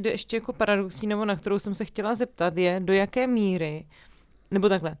tom přijde ještě jako paradoxní, nebo na kterou jsem se chtěla zeptat, je, do jaké míry, nebo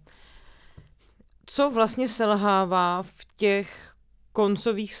takhle, co vlastně selhává v těch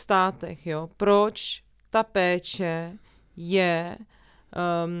koncových státech, jo? Proč ta péče je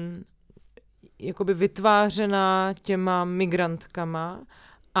jakoby vytvářená těma migrantkama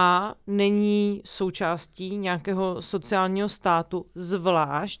a není součástí nějakého sociálního státu,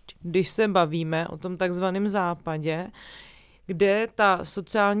 zvlášť, když se bavíme o tom takzvaném západě, kde ta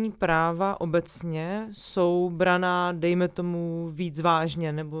sociální práva obecně jsou braná, dejme tomu, víc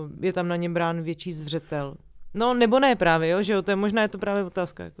vážně, nebo je tam na ně brán větší zřetel. No, nebo ne právě, jo, že jo, to je, možná je to právě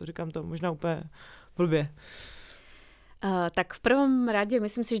otázka, jako říkám to možná úplně blbě. Tak v prvom rade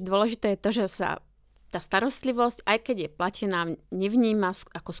myslím si, že dôležité je to, že sa tá starostlivosť, aj keď je platená, nevníma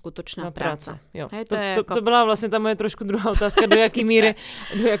ako skutočná práca. Jo. Hej, to byla vlastně ta moje trošku druhá otázka, do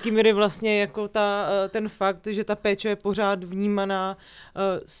jaký míry vlastně jako ten fakt, že ta péče je pořád vnímaná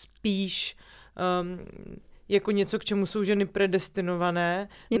spíš jako něco, k čemu jsou ženy predestinované.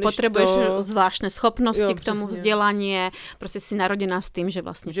 Nepotrebuješ zvláštne schopnosti k tomu, vzdelanie, prostě si narodená s tím, že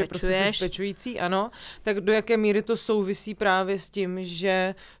vlastně že pečuješ. Prostě jsi pečující, ano. Tak do jaké míry to souvisí právě s tím,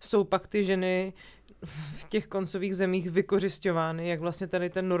 že jsou pak ty ženy v těch koncových zemích vykořisťovány, jak vlastně tady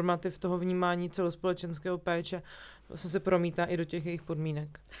ten normativ toho vnímání celospolečenského péče vlastně se promítá i do těch jejich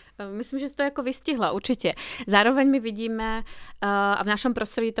podmínek. Myslím, že si to jako vystihla, určite. Zároveň my vidíme, a v našom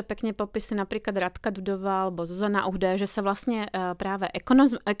prostredí to pekne popisuje napríklad Radka Dudová alebo Zuzana Uhde, že sa vlastne práve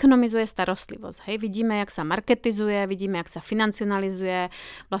ekonomizuje starostlivosť. Hej? Vidíme, jak sa marketizuje, vidíme, jak sa financionalizuje.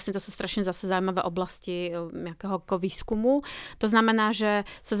 Vlastne to sú strašne zase zaujímavé oblasti nejakého výskumu. To znamená, že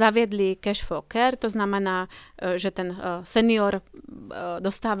sa zaviedli cash for care, to znamená, že ten senior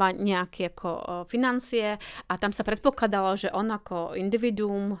dostáva nejaké ako financie a tam sa predpokladalo, že on ako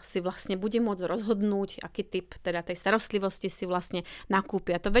individuum si vlastne bude môcť rozhodnúť, aký typ teda tej starostlivosti si vlastne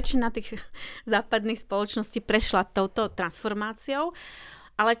nakúpia. To väčšina tých západných spoločností prešla touto transformáciou,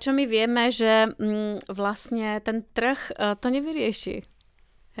 ale čo my vieme, že vlastne ten trh to nevyrieši.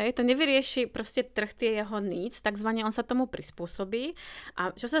 Hej, to nevyrieši proste trh tie jeho needs, takzvané on sa tomu prispôsobí.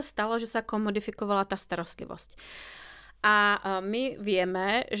 A čo sa stalo, že sa komodifikovala tá starostlivosť. A my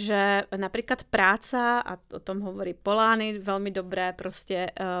vieme, že napríklad práca, a o tom hovorí Polanyi veľmi dobré, proste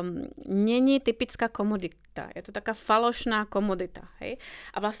není typická komodita. Je to taká falošná komodita. Hej?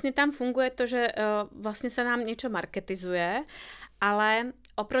 A vlastne tam funguje to, že vlastne sa nám niečo marketizuje, ale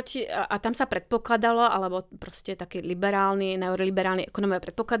a tam sa predpokladalo, alebo proste takí liberálni, neoliberálni ekonomia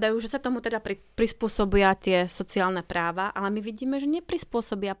predpokladajú, že sa tomu teda prispôsobia tie sociálne práva, ale my vidíme, že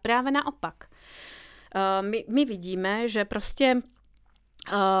neprispôsobia, práve naopak. My vidíme, že proste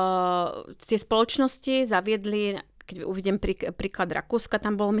tie spoločnosti zaviedli, keď uvidím príklad Rakúska,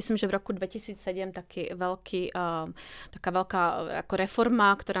 tam bolo, myslím, že v roku 2007 taká veľká ako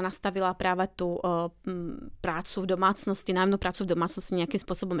reforma, ktorá nastavila práve tú prácu v domácnosti, nájomnú prácu v domácnosti nejakým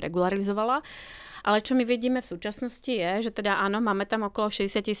spôsobom regularizovala. Ale čo my vidíme v súčasnosti je, že teda áno, máme tam okolo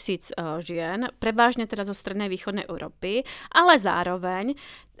 60 000 žien, prevážne teda zo strednej východnej Európy, ale zároveň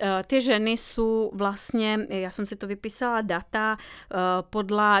tie ženy sú vlastne, ja som si to vypísala, data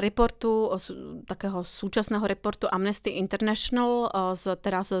podľa reportu, takého súčasného reportu Amnesty International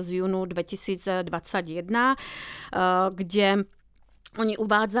teraz z júnu 2021, kde oni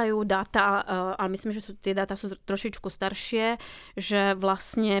uvádzajú dáta, ale myslím, že tie dáta sú trošičku staršie, že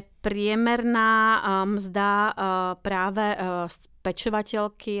vlastne priemerná mzda práve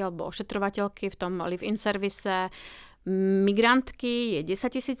pečovateľky alebo ošetrovateľky v tom live-in servise migrantky je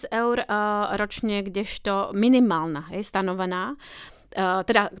 10 000 eur ročne, kdežto minimálna, stanovená,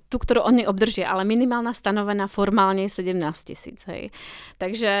 teda tú, ktorú oni obdržia, ale minimálna stanovená formálne je 17 000. Hej.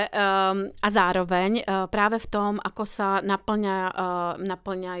 Takže a zároveň práve v tom, ako sa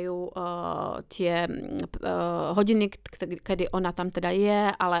naplňajú tie hodiny, kedy ona tam teda je,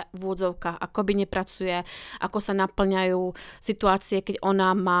 ale v úvodzovkách akoby nepracuje, ako sa naplňajú situácie, keď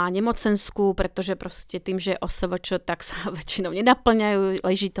ona má nemocenskú, pretože proste tým, že je OSVČ, tak sa väčšinou nenaplňajú,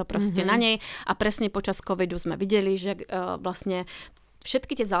 leží to proste na nej a presne počas covidu sme videli, že vlastne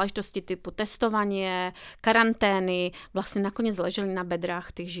všetky tie záležitosti typu testovanie, karantény vlastne nakoniec leželi na bedrách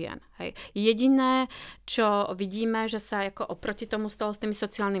tých žien. Hej. Jediné, čo vidíme, že sa ako oproti tomu stalo s tými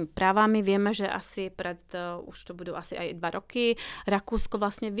sociálnymi právami, vieme, že asi už to budú asi aj 2 roky, Rakúsko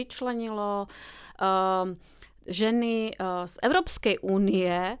vlastne vyčlenilo ženy z Európskej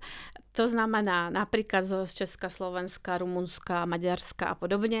únie, to znamená napríklad z Česka, Slovenska, Rumunska, Maďarska a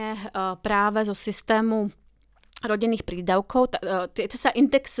podobne, práve zo systému rodinných prídavkov, tieto sa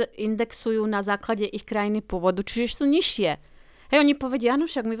indexujú na základe ich krajiny pôvodu, čiže sú nižšie. Hej, oni povedia, áno,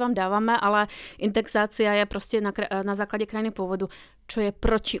 však my vám dávame, ale indexácia je proste na základe krajiny pôvodu, čo je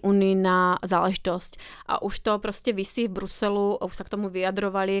protiunijná záležitosť. A už to proste visí v Bruselu, už sa k tomu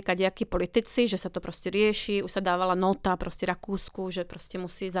vyjadrovali kadejakí politici, že sa to proste rieši, už sa dávala nota proste Rakúsku, že proste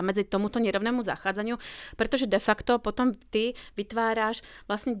musí zamedziť tomuto nerovnému zachádzaniu, pretože de facto potom ty vytváraš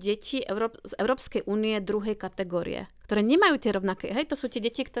vlastne deti z Európskej únie druhej kategórie, ktoré nemajú tie rovnaké. Hej, to sú tie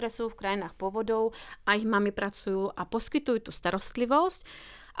deti, ktoré sú v krajinách pôvodov a ich mami pracujú a poskytujú tú starostlivosť,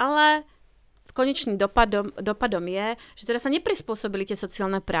 ale konečným dopadom je, že teda sa neprispôsobili tie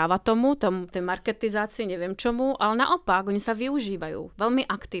sociálne práva tomu tej marketizácii, neviem čomu, ale naopak, oni sa využívajú veľmi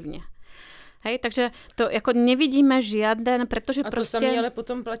aktívne. Hej, takže to jako nevidíme žiaden, protože a prostě... to samé ale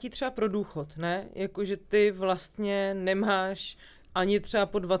potom platí třeba pro důchod, ne? Jakože ty vlastně nemáš ani třeba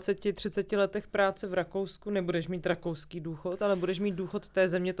po 20-30 letech práce v Rakousku nebudeš mít rakouský důchod, ale budeš mít důchod té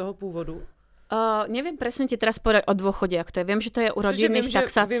země toho původu. Neviem presne ti teraz povedať o dôchode, jak to je. Viem, že to je u rodinných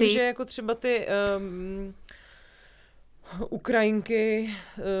taxácií. Vím, že jako třeba ty Ukrajinky,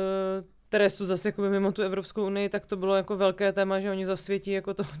 které jsou zase jakoby mimo tu Evropskou unii, tak to bylo jako velké téma, že oni zasvětí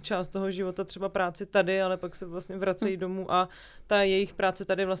jako to část toho života třeba práci tady, ale pak se vlastně vracejí domů a ta jejich práce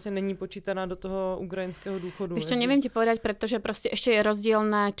tady vlastně není počítaná do toho ukrajinského důchodu. Ešte neviem ti povedať, pretože proste ešte je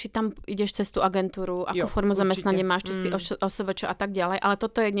rozdielne, či tam ideš cez tú agentúru, akú formu zamestnania máš, či si OSVČ a tak ďalej, ale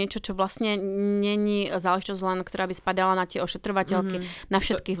toto je niečo, čo vlastne není záležitosť len, ktorá by spadala na tie ošetrovateľky, na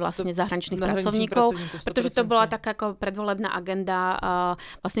všetkých vlastne zahraničných pracovníkov, pretože to bola taká ako predvolebná agenda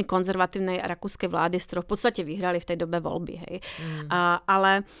vlastne konzervatívnej rakúskej vlády, z ktorou v podstate vyhrali v tej dobe voľby. Hej.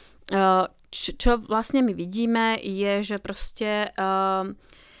 Ale čo vlastne my vidíme, je, že proste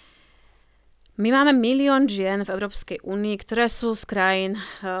my máme 1 milión žien v Európskej únii, ktoré sú z krajín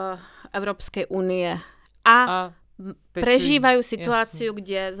Európskej únie a prežívajú situáciu,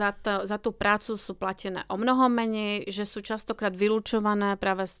 kde za tú prácu sú platené o mnoho menej, že sú častokrát vylúčované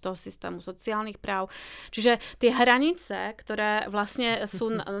práve z toho systému sociálnych práv. Čiže tie hranice, ktoré vlastne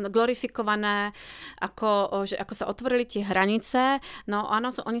sú glorifikované, ako sa otvorili tie hranice, no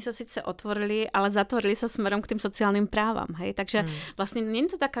áno, oni sa síce otvorili, ale zatvorili sa smerom k tým sociálnym právam. Hej? Takže vlastne nie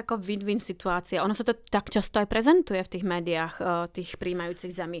je to tak ako win-win situácia. Ono sa to tak často aj prezentuje v tých médiách tých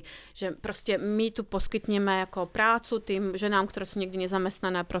prijímajúcich zemí, že proste my tu poskytneme ako prácu tým ženám, ktoré sú niekde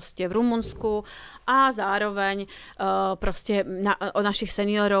nezamestnané proste v Rumunsku a zároveň proste o našich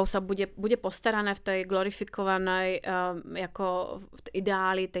seniorov sa bude postarané v tej glorifikovanej ako v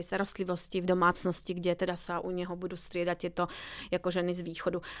ideáli tej starostlivosti v domácnosti, kde teda sa u neho budú striedať tieto ako ženy z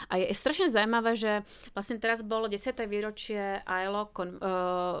východu. A je strašne zaujímavé, že vlastne teraz bolo 10. výročie ILO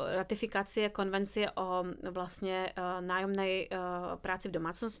ratifikácie konvencie o vlastne nájomnej práci v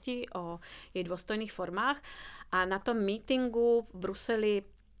domácnosti, o jej dôstojných formách. A na tom mítingu v Bruseli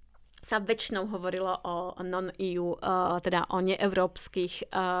sa väčšinou hovorilo o non-EU, teda o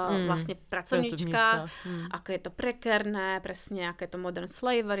neevropských vlastne pracovníčkách, ako je to prekérne, presne, ako je to modern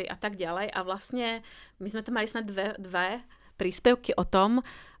slavery a tak ďalej. A vlastne my sme to mali snad dve príspevky o tom.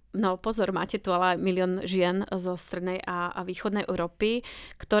 No pozor, máte tu ale 1 milión žien zo strednej a východnej Európy,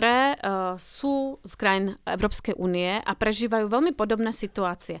 ktoré sú z krajín Európskej únie a prežívajú veľmi podobné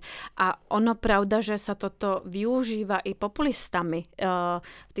situácie. A ono pravda, že sa toto využíva i populistami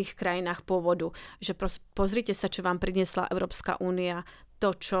v tých krajinách pôvodu. Že pozrite sa, čo vám priniesla Európska únia,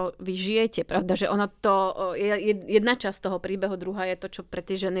 to, čo vy žijete, pravda, že ono to je jedna časť toho príbehu, druhá je to, čo pre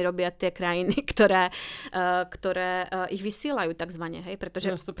tie ženy robia tie krajiny, ktoré ich vysielajú takzvané, hej, pretože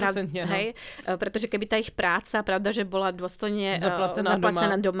pretože keby tá ich práca, pravda, že bola dôstojne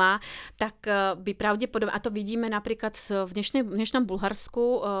zaplacená doma, tak by pravdepodobne, a to vidíme napríklad v dnešnom Bulharsku,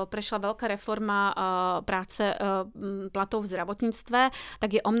 prešla veľká reforma práce platov v zdravotníctve,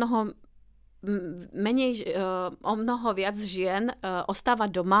 tak je o mnoho viac žien ostáva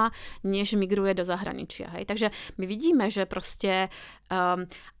doma, než migruje do zahraničia. Hej? Takže my vidíme, že proste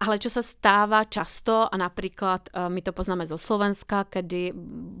ale čo sa stáva často, a napríklad my to poznáme zo Slovenska, kedy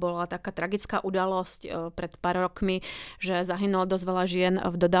bola taká tragická udalosť pred pár rokmi, že zahynulo dosť veľa žien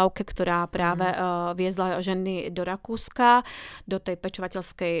v dodávke, ktorá práve viezla ženy do Rakúska, do tej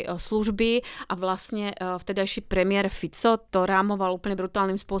pečovateľskej služby, a vlastne vtedajší premiér Fico to rámoval úplne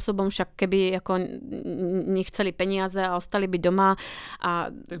brutálnym spôsobom, však keby ako nechceli peniaze a ostali by doma a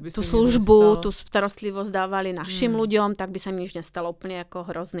tú službu, tú starostlivosť dávali našim ľuďom, tak by sa im nič nestalo. Úplne ako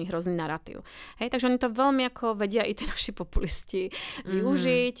hrozný narratív. Hej, takže oni to veľmi ako vedia i tí naši populisti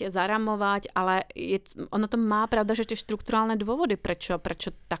využiť, zaramovať, ale ono to má, pravda, že tie štrukturálne dôvody, prečo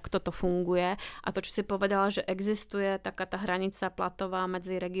takto to funguje, a to, čo si povedala, že existuje taká tá hranica platová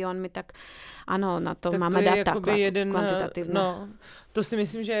medzi regiónmi, tak áno, na to tak máme data kvantitatívne. No, to si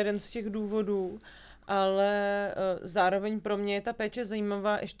myslím, že je jeden z těch důvodů, ale zároveň pro mě je ta péče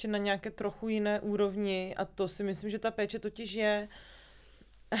zajímavá ještě na nějaké trochu jiné úrovni, a to si myslím, že ta péče totiž je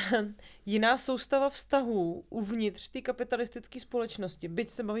jiná soustava vztahů uvnitř té kapitalistické společnosti. Byť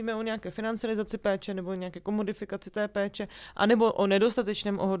se bavíme o nějaké financializaci péče nebo nějaké komodifikaci té péče, anebo o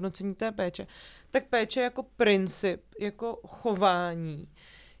nedostatečném ohodnocení té péče, tak péče jako princip, jako chování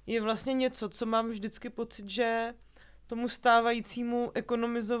je vlastně něco, co mám vždycky pocit, že tomu stávajícímu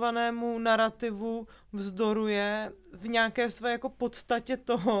ekonomizovanému narrativu vzdoruje v nějaké své jako podstatě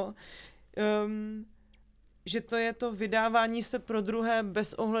toho, že to je to vydávání se pro druhé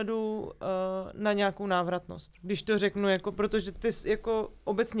bez ohledu na nějakou návratnost. Když to řeknu, jako, protože ty jako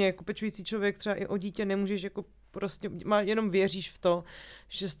obecně jako pečující člověk třeba i o dítě nemůžeš jako prostě, jenom věříš v to,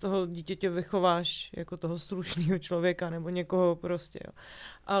 že z toho dítěte vychováš jako toho slušného člověka nebo někoho prostě, jo.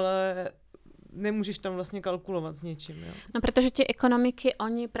 Ale nemůžeš tam vlastně kalkulovat s něčím. Jo. No, protože ty ekonomiky,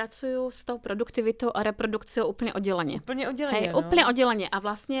 oni pracují s tou produktivitou a reprodukciou úplně odděleně. Úplně odděleně, Úplně odděleně. A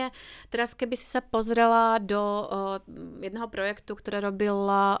vlastně teraz, keby si sa pozrela do jednoho projektu, ktoré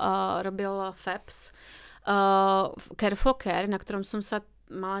robil FEPS, Care for Care, na ktorom som sa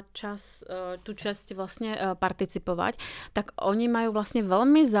mala tú časť vlastne participovať, tak oni majú vlastne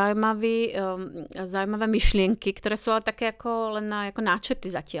veľmi zaujímavé myšlienky, ktoré sú ale také ako len ako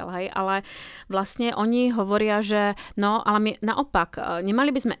náčrty zatiaľ, hej, ale vlastne oni hovoria, že no, ale my naopak,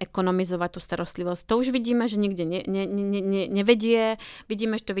 nemali by sme ekonomizovať tú starostlivosť. To už vidíme, že nikde nevedie,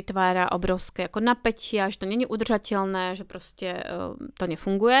 vidíme, že to vytvára obrovské ako napätia, že to není udržateľné, že proste to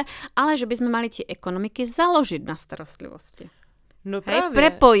nefunguje, ale že by sme mali tie ekonomiky založiť na starostlivosti. No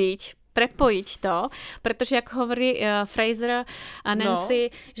právě. Prepojiť to, protože jak hovorí Fraser a Nancy,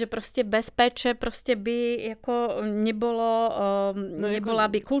 že prostě bez péče prostě by jako nebola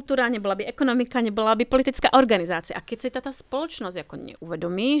by kultúra, nebola by ekonomika, nebola by politická organizácia. A keď si táto spoločnosť jako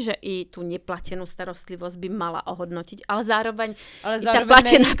neuvedomí, že i tu neplatenú starostlivosť by mala ohodnotiť, ale zároveň ta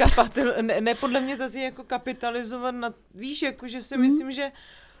platená ne podle mě zase jako kapitalizovat na, víš, jako že si myslím, že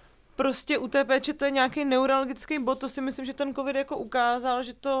prostě u té péče to je nějaký neurologický bod, to si myslím, že ten covid jako ukázal,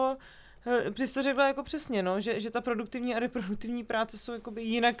 že to, přesto to řekla jako přesně, no, že ta produktivní a reproduktivní práce jsou jakoby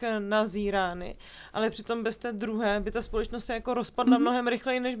jinak nazírány, ale přitom bez té druhé by ta společnost se jako rozpadla mnohem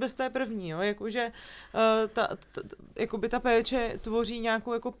rychleji, než bez té první, jo, jakože jakoby ta péče tvoří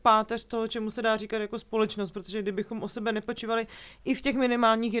nějakou jako páteř toho, čemu se dá říkat jako společnost, protože kdybychom o sebe nepečovali i v těch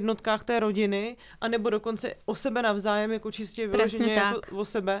minimálních jednotkách té rodiny, anebo dokonce o sebe navzájem, jako čistě vyloženě jako o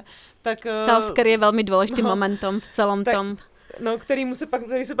sebe, tak self-care je velmi důležitým momentom v celom tom. No, který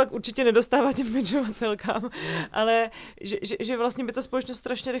se pak určitě nedostává těm pečovatelkám, ale že vlastně by ta společnost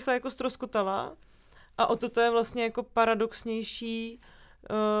strašně rychle jako ztroskotala a o to je vlastně jako paradoxnější,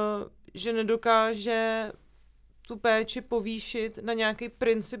 že nedokáže tu péči povýšit na nějaký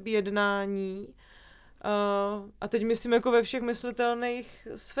princip jednání, a teď myslím jako ve všech myslitelných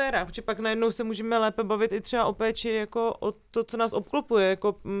sférách, protože pak najednou se můžeme lépe bavit i třeba o péči jako o to, co nás obklopuje,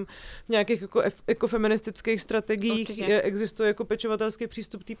 jako v nějakých jako ekofeministických strategiích existuje jako pečovatelský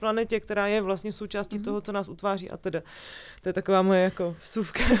přístup té planetě, která je vlastně součástí toho, co nás utváří a teda. To je taková moje jako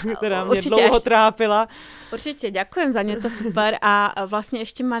vsuvka, která mě dlouho trápila. Určitě, ďakujem za ně, to super a vlastně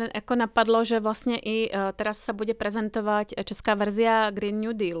ještě ma jako napadlo, že vlastně i teraz sa bude prezentovať česká verzia Green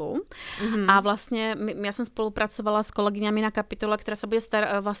New Dealu a vlastně ja som spolupracovala s kolegyňami na kapitole, ktorá sa bude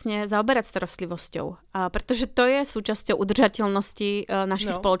vlastne zaoberať starostlivosťou. Pretože to je súčasťou udržateľnosti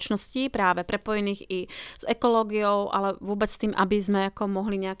našich spoločností, práve prepojených i s ekológiou, ale vôbec s tým, aby sme ako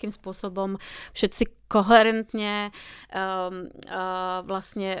mohli nejakým spôsobom všetci koherentne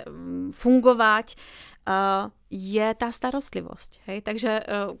vlastne fungovať, je tá starostlivosť. Hej? Takže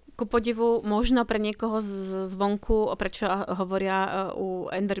ku podivu možno pre niekoho zvonku, prečo hovoria u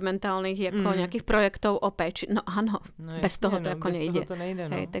environmentálnych jako nejakých projektov o péči. No áno, bez toho to jako nejde. To nejde,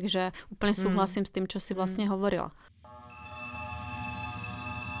 no. Hej, takže úplne súhlasím s tým, čo si vlastne hovorila.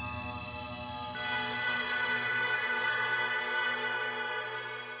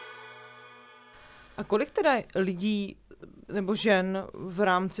 A kolik teda lidí nebo žen v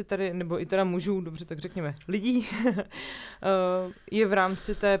rámci tady, nebo i teda mužů, dobře, tak řekněme, lidí, je v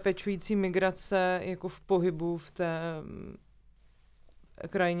rámci té pečující migrace jako v pohybu v té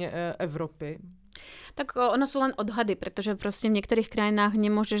krajině Evropy? Tak ono sú len odhady, pretože proste v niektorých krajinách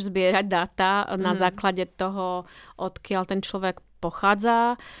nemôžeš zbierať dáta na základe toho, odkiaľ ten človek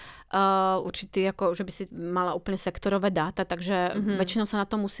pochádza. Určitý, ako, že by si mala úplne sektorové dáta, takže väčšinou sa na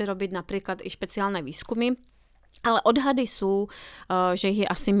to musí robiť napríklad i špeciálne výskumy. Ale odhady sú, že ich je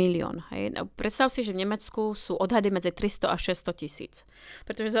asi 1 000 000. Hej. Predstav si, že v Nemecku sú odhady medzi 300 a 600 tisíc.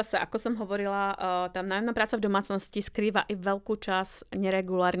 Pretože zase, ako som hovorila, tam nájomná práca v domácnosti skrýva i veľkú časť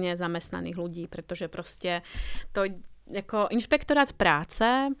neregulárne zamestnaných ľudí, pretože proste to ako inšpektorát práce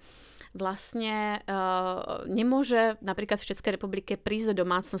vlastne nemôže napríklad v Českej republike prísť do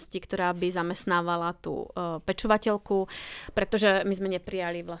domácnosti, ktorá by zamestnávala tú pečovateľku, pretože my sme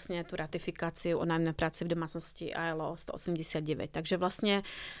neprijali vlastne tú ratifikáciu o nájomnej práci v domácnosti ILO 189. Takže vlastne...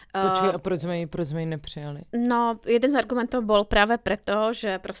 Počkej, a proč sme ji neprijali? No, jeden z argumentov bol práve preto,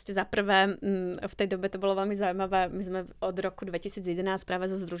 že proste za prvé v tej dobe to bolo veľmi zaujímavé. My sme od roku 2011 práve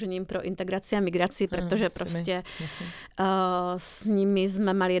so Združením pro integráciu a migrácii, pretože proste s nimi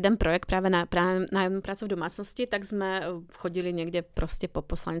sme mali jeden projekt práve na nájomnú prácu v domácnosti, tak sme chodili niekde proste po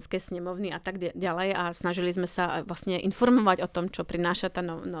poslaneckej snemovni a tak ďalej a snažili sme sa vlastne informovať o tom, čo prináša tá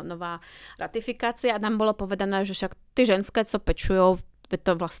nová ratifikácia a nám bolo povedané, že však ty ženské, co pečujú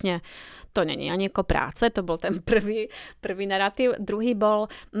to vlastne, to není ani ako práce, to bol ten prvý narratív. Druhý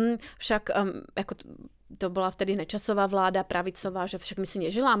bol, však ako to bola vtedy Nečasová vláda, pravicová, že však my si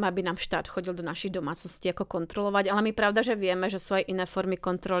neželáme, aby nám štát chodil do našich domácností ako kontrolovať, ale my pravda, že vieme, že sú aj iné formy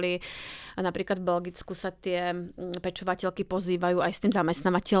kontroly. Napríklad v Belgicku sa tie pečovateľky pozývajú aj s tým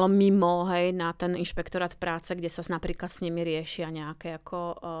zamestnávateľom mimo, hej, na ten inšpektorát práce, kde sa napríklad s nimi riešia nejaké ako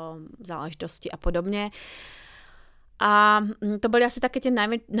záležitosti a podobne. A to boli asi také tie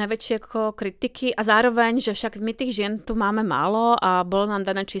najväčšie ako kritiky a zároveň, že však my tých žien tu máme málo a bolo nám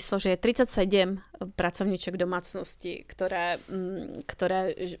dané číslo, že je 37 pracovníček domácnosti, ktoré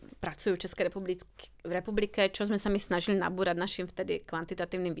pracujú v Českej republike, čo sme sa my snažili nabúrať našim vtedy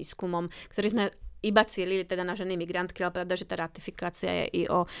kvantitatívnym výskumom, ktorý sme iba cielili teda na ženy migrantky, ale pravda, že tá ratifikácia je i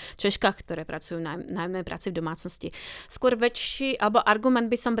o Češkách, ktoré pracujú najmä práci v domácnosti. Skôr alebo argument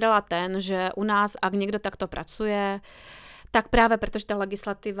by som brala ten, že u nás, ak niekto takto pracuje, tak práve pretože tá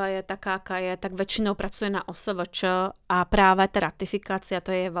legislatíva je taká, aká je, tak väčšinou pracuje na OSVČ a práve tá ratifikácia,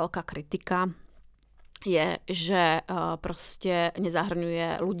 to je veľká kritika, je, že proste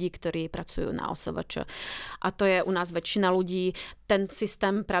nezahrňuje ľudí, ktorí pracujú na OSVČ. A to je u nás väčšina ľudí. Ten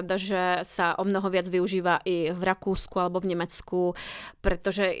systém, pravda, že sa o mnoho viac využíva i v Rakúsku alebo v Nemecku,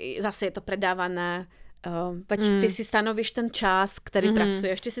 pretože zase je to predávané. Ty si stanovíš ten čas, ktorý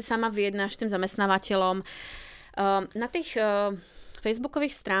pracuješ, ty si sama vyjednáš s tým zamestnávateľom. Na tých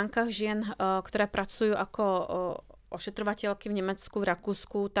facebookových stránkach žien, ktoré pracujú ako ošetrovateľky v Nemecku, v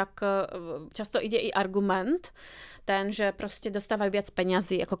Rakúsku, tak často ide i argument, ten, že proste dostávajú viac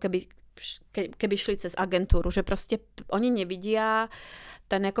peňazí, ako keby šli cez agentúru, že proste oni nevidia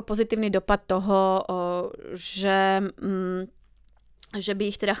ten ako pozitívny dopad toho, že by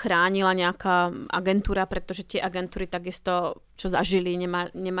ich teda chránila nejaká agentúra, pretože tie agentúry takisto, čo zažili,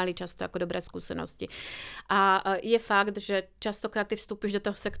 nemali často ako dobré skúsenosti. A je fakt, že častokrát ty vstúpiš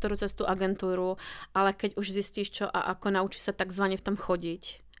do toho sektoru cez tú agentúru, ale keď už zistíš čo a ako naučíš sa takzvané v tom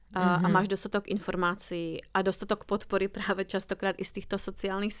chodiť a máš dostatok informácií a dostatok podpory práve častokrát i z týchto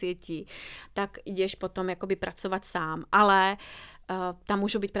sociálnych sietí, tak ideš potom akoby pracovať sám. Ale tam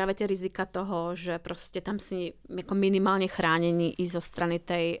môžu byť práve tie rizika toho, že proste tam si ako minimálne chránení i zo strany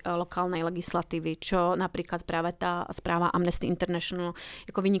tej lokálnej legislatívy, čo napríklad práve tá správa Amnesty International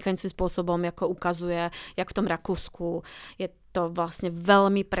ako vynikajúcim spôsobom ako ukazuje, jak v tom Rakúsku je to vlastne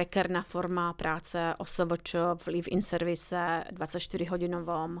veľmi prekérna forma práce OSVČ v live-in servise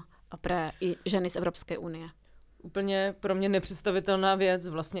 24-hodinovom pre ženy z Európskej únie. Úplně pro mě nepředstavitelná věc,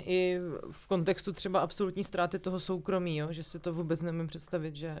 vlastně i v kontextu třeba absolutní ztráty toho soukromí, jo? Že si to vůbec nemůžu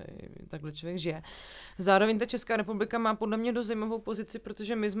představit, že takhle člověk žije. Zároveň ta Česká republika má podle mě dost zajímavou pozici,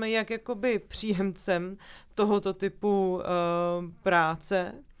 protože my jsme jak jakoby příjemcem tohoto typu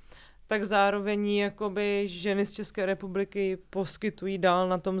práce, tak zároveň jakoby ženy z České republiky poskytují dál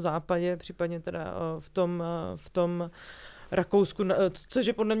na tom západě, případně teda v tom Rakousku, což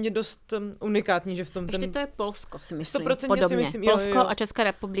je podle mě dost unikátní, že v tom... Ešte to je Polsko, si myslím, 100% podobne. Si myslím, Polsko a Česká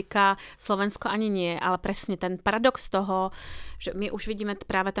republika, Slovensko ani nie, ale presne ten paradox toho, že my už vidíme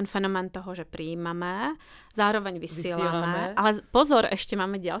práve ten fenomén toho, že prijímame, zároveň vysielame. Ale pozor, ešte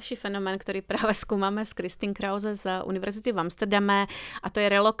máme ďalší fenomén, ktorý práve skúmame s Kristín Krause z Univerzity v Amsterdame, a to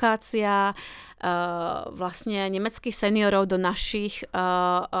je relokácia vlastne nemeckých seniorov do našich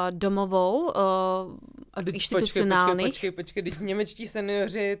domovov inštitucionálnych. Počkej, němečtí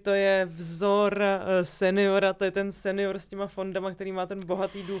seniori, to je vzor seniora, to je ten senior s těma fondama, který má ten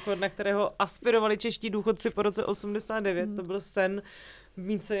bohatý důchod, na kterého aspirovali čeští důchodci po roce 89. To byl sen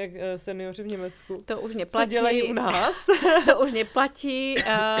mít se jak seniori v Německu. To už neplatí. Co dělají u nás? To už neplatí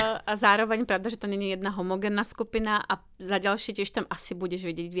a zároveň pravda, že to není jedna homogénna skupina a za ďalšie tiež tam asi budeš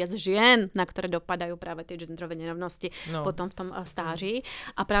vidieť viac žien, na ktoré dopadajú práve tie genderové nerovnosti potom v tom stáří.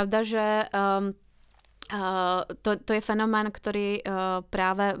 A pravda, že to je fenomén, ktorý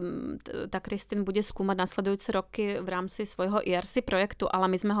práve tá Kristín bude skúmať nasledujúce roky v rámci svojho IRC projektu,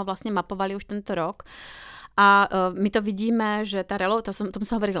 ale my sme ho vlastne mapovali už tento rok. A my to vidíme, že tomu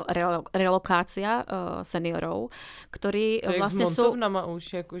sa hovorí relokácia seniorov, ktorí to vlastne sú... To je s montovnama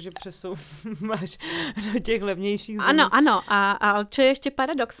už, akože presúvaš do těch levnějších zemí. Áno. A čo je ešte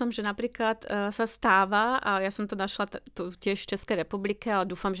paradoxom, že napríklad sa stáva, a ja som to našla tu tiež v Českej republike, ale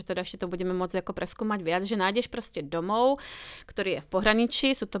dúfam, že teda ešte to budeme môcť ako preskúmať viac, že nájdeš proste domov, ktorý je v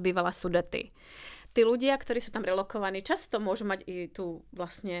pohraničí, sú to bývalé Sudety. Tí ľudia, ktorí sú tam relokovaní, často môžu mať i tú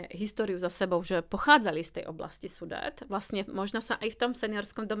vlastne históriu za sebou, že pochádzali z tej oblasti Sudet. Vlastne možno sa aj v tom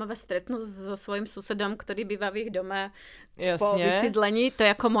seniorskom domove stretnú so svojím susedom, ktorý býva v ich dome po vysídlení. To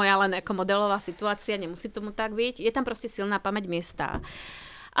je ako moja len ako modelová situácia, nemusí tomu tak byť. Je tam proste silná pamäť miesta.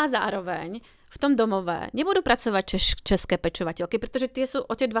 A zároveň v tom domove nebudú pracovať české pečovateľky, pretože tie sú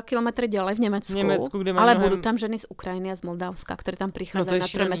o tie 2 kilometre ďalej v Nemecku, ale budú tam ženy z Ukrajiny a z Moldavska, ktoré tam prichádzajú na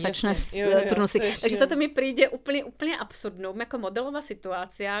trojmesačné turnusy. Takže toto mi príde úplne absurdnou, jako modelová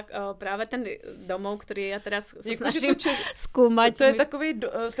situácia, práve ten domov, ktorý ja teraz sa snažím skúmať.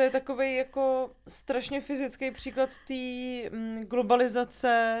 To je takovej jako strašně fyzický příklad té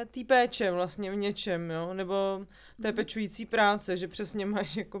globalizace, té péče vlastně v něčem, jo? Nebo té pečující práce, že přesně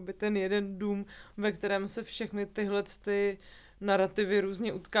máš jakoby ten jeden dům, ve kterém se všechny tyhle ty narrativy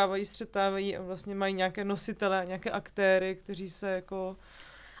různě utkávají, střetávají a vlastně mají nějaké nositele, nějaké aktéry, kteří se jako...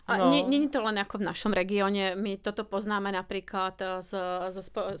 No. Není to len ako v našom regióne, my toto poznáme napríklad zo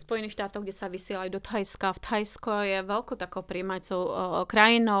Spojených štátov, kde sa vysielajú do Thajska. V Thajsko je veľkou takou prijímajúcou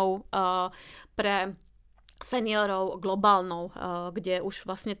krajinou pre seniorov globálnou, kde už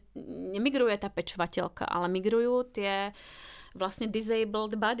vlastne nemigruje tá pečovateľka, ale migrujú tie vlastne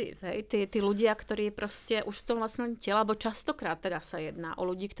disabled bodies, hej? Tí ľudia, ktorí proste už to vlastne tela, bo častokrát teda sa jedná o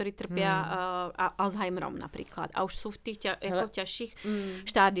ľudí, ktorí trpia Alzheimerom napríklad a už sú v tých ťažších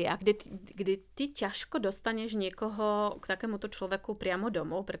štádiách, kde ty ťažko dostaneš niekoho k takémuto človeku priamo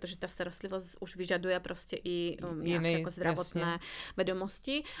domov, pretože tá starostlivosť už vyžaduje proste i nejaké ako zdravotné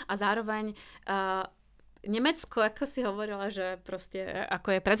vedomosti a zároveň Nemecko, ako si hovorila, že proste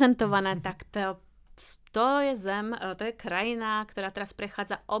ako je prezentované, tak to je krajina, ktorá teraz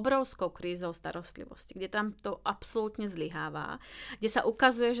prechádza obrovskou krízou starostlivosti, kde tam to absolútne zlyháva, kde sa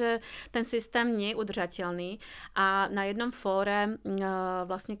ukazuje, že ten systém nie je udržateľný a na jednom fóre,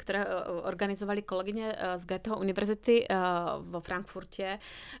 vlastne, ktoré organizovali kolegyne z Goetheho univerzity vo Frankfurte,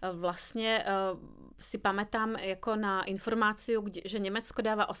 vlastne si pamätám jako na informáciu, že Nemecko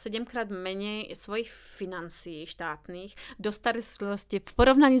dáva o 7-krát menej svojich financií štátnych do starostlivosti v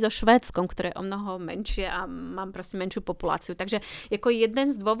porovnaní so Švédskom, ktoré je o mnoho menšie a mám prostě menšiu populáciu. Takže jako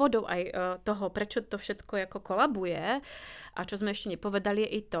jeden z dôvodov aj toho, prečo to všetko jako kolabuje a čo sme ešte nepovedali, je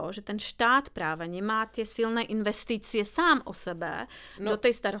i to, že ten štát práve nemá tie silné investície sám o sebe do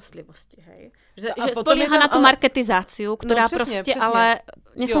tej starostlivosti. Hej? Že spolieha na tú marketizáciu, ktorá přesně. Ale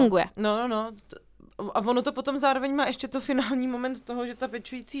nefunguje. No. A ono to potom zároveň má ještě to finální moment toho, že ta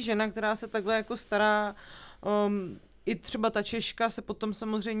pečující žena, která se takhle jako stará, i třeba ta Češka se potom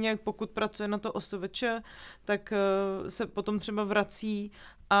samozřejmě, pokud pracuje na to OSVČ, tak se potom třeba vrací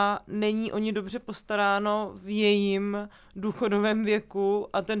a není o ní dobře postaráno v jejím důchodovém věku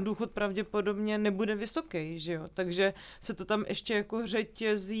a ten důchod pravděpodobně nebude vysoký, že jo? Takže se to tam ještě jako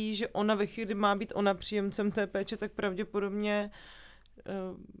řetězí, že ona ve chvíli má být ona příjemcem té péče, tak pravděpodobně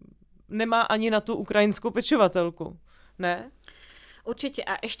nemá ani na tu ukrajinskou pečovatelku, ne? Určitě.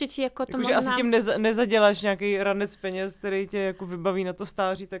 A ještě ti jako to možná... asi tím nezaděláš nějaký ranec peněz, který tě jako vybaví na to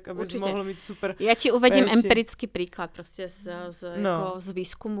stáří, tak abys mohl mít super Ja ti uvedím empirický príklad prostě z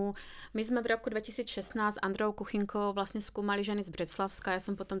výskumu. My jsme v roku 2016 s Andreou Kuchynkou vlastně skúmali ženy z Břeclavska, ja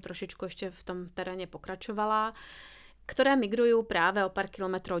som potom trošičku ještě v tom teréne pokračovala, ktoré migrujú práve o pár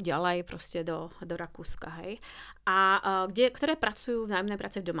kilometrov ďalej proste do Rakúska, hej. A ktoré pracujú v nájomnej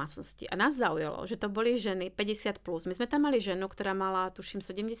práci v domácnosti. A nás zaujalo, že to boli ženy 50+. My sme tam mali ženu, ktorá mala, tuším,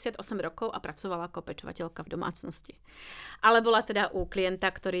 78 rokov a pracovala ako pečovateľka v domácnosti. Ale bola teda u klienta,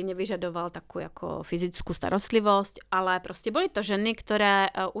 ktorý nevyžadoval takú ako fyzickú starostlivosť, ale proste boli to ženy,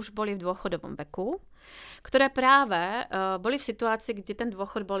 ktoré už boli v dôchodovom veku, ktoré práve boli v situácii, kde ten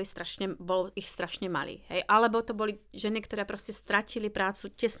dôchod bol ich strašne malý. Hej? Alebo to boli ženy, ktoré proste stratili prácu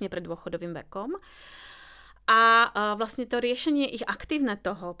tesne pred dôchodovým vekom. A vlastne to riešenie ich aktívne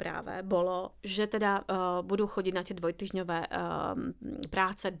toho práve bolo, že teda budú chodiť na tie dvojtýždňové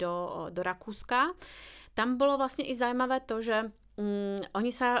práce do Rakúska. Tam bolo vlastne i zaujímavé to, že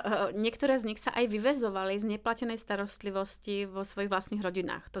niektoré z nich sa aj vyvezovali z neplatenej starostlivosti vo svojich vlastných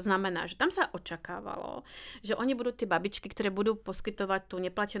rodinách. To znamená, že tam sa očakávalo, že oni budú tie babičky, ktoré budú poskytovať tú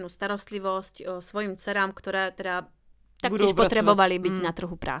neplatenú starostlivosť svojim dcerám, ktoré teda taktiež potrebovali byť na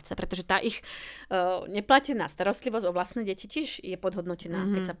trhu práce, pretože tá ich neplatená starostlivosť o vlastné deti tiež je podhodnotená,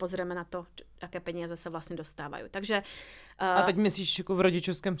 keď sa pozrieme na to, aké peniaze sa vlastne dostávajú. Takže, a teď myslíš jako v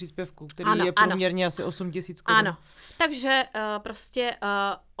rodičovském příspěvku, který je průměrně asi 8 000 korun. Áno, takže prostě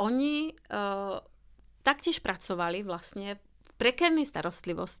oni taktiež pracovali vlastne v prekérnej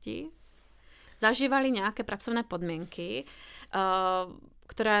starostlivosti, zažívali nejaké pracovné podmienky,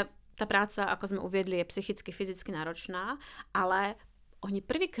 ktoré tá práca, ako sme uviedli, je psychicky, fyzicky náročná, ale oni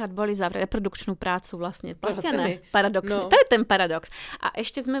prvýkrát boli za reprodukčnú prácu vlastne platené. Placený. Paradoxne. No. To je ten paradox. A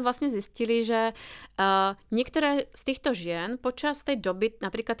ešte sme vlastne zistili, že niektoré z týchto žien počas tej doby,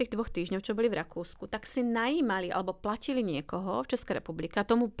 napríklad tých 2 týždňov, čo boli v Rakúsku, tak si najímali alebo platili niekoho v Českej republike. A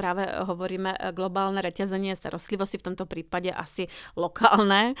tomu práve hovoríme globálne reťazenie starostlivosti, v tomto prípade asi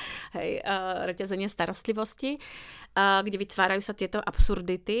lokálne reťazenie starostlivosti, kde vytvárajú sa tieto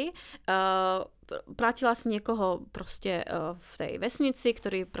absurdity. Platila si niekoho proste v tej vesnici,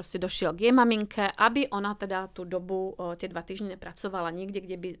 ktorý proste došiel k jej maminke, aby ona teda tú dobu, tie 2 týždne pracovala niekde,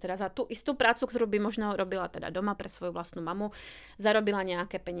 kde by teda za tú istú prácu, ktorú by možno robila teda doma pre svoju vlastnú mamu, zarobila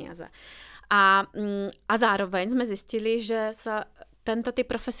nejaké peniaze. A zároveň sme zistili, že sa tento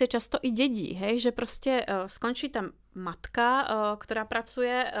typ profesie často i dedí, hej? Že proste skončí tam matka, ktorá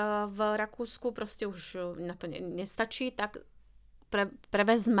pracuje v Rakúsku, proste už na to nestačí, tak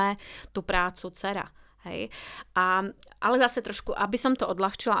prevezme tú prácu dcera. Hej? Ale zase trošku, aby som to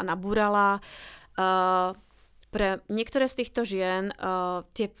odľahčila a nabúrala, pre niektoré z týchto žien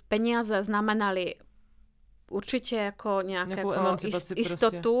tie peniaze znamenali určite ako nejakú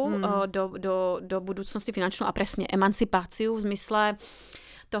istotu do budúcnosti finančnú a presne emancipáciu v zmysle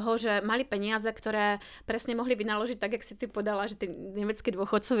toho, že mali peniaze, ktoré presne mohli vynaložiť tak, jak si ty podala, že tí nemeckí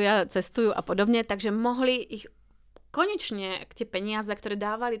dôchodcovia cestujú a podobne, takže mohli ich konečne tie peniaze, ktoré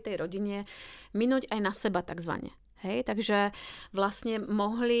dávali tej rodine, minúť aj na seba takzvané. Hej, takže vlastne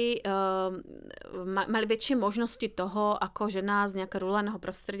mali väčšie možnosti toho, ako žena z nejakého rurálneho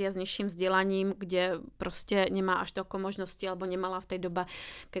prostredia s nižším vzdelaním, kde proste nemá až toľko možností, alebo nemala v tej dobe,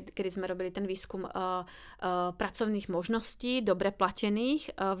 kedy sme robili ten výskum pracovných možností, dobre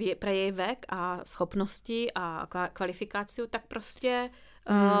platených pre jej vek a schopnosti a kvalifikáciu, tak proste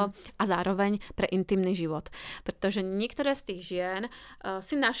a zároveň pre intimný život. Pretože niektoré z tých žien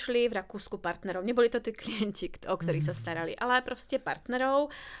si našli v Rakúsku partnerov. Neboli to tí klienti, o ktorých sa starali, ale proste partnerov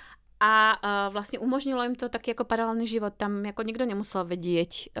a vlastne umožnilo im to taký ako paralelný život. Tam ako nikto nemusel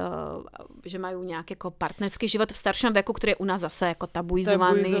vedieť, že majú nejaký ako partnerský život v staršom veku, ktorý je u nás zase ako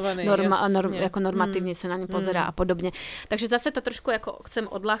tabuizovaný ako normatívne sa na ne pozerá a podobne. Takže zase to trošku ako chcem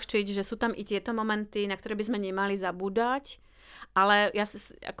odľahčiť, že sú tam i tieto momenty, na ktoré by sme nemali zabúdať. Ale ja si,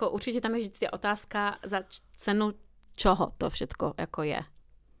 ako určite tam je vždy otázka za cenu čoho to všetko ako je.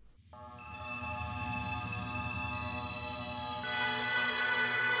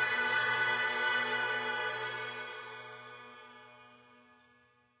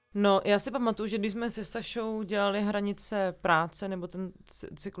 No, já si pamatuju, že když jsme se Sašou dělali hranice práce, nebo ten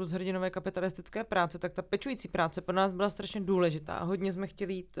cyklus hrdinové kapitalistické práce, tak ta pečující práce pro nás byla strašně důležitá. Hodně jsme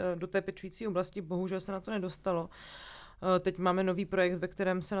chtěli jít do té pečující oblasti, bohužel se na to nedostalo. Teď máme nový projekt, ve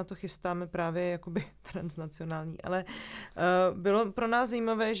kterém se na to chystáme právě jakoby transnacionální, ale bylo pro nás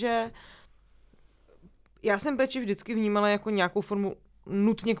zajímavé, že já jsem péči vždycky vnímala jako nějakou formu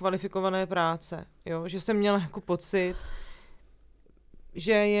nutně kvalifikované práce, jo? Že jsem měla jako pocit,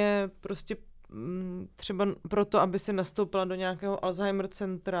 že je prostě třeba proto, aby se nastoupila do nějakého Alzheimer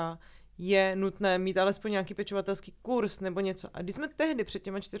centra, je nutné mít alespoň nějaký pečovatelský kurz nebo něco. A když jsme tehdy před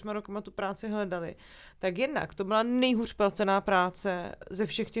těma 4 rokama tu práci hledali, tak jednak to byla nejhůř placená práce ze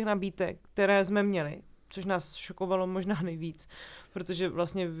všech těch nabídek, které jsme měli, což nás šokovalo možná nejvíc, protože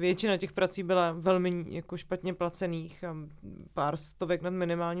vlastně většina těch prací byla velmi jako špatně placených, pár stovek nad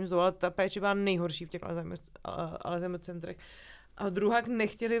minimálním mzdou, ale ta péče byla nejhorší v těch Alzheimer centrech. A druhá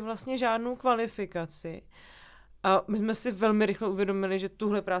nechtěli vlastně žádnou kvalifikaci. A my jsme si velmi rychle uvědomili, že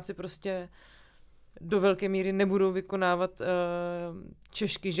tuhle práci prostě do velké míry nebudou vykonávat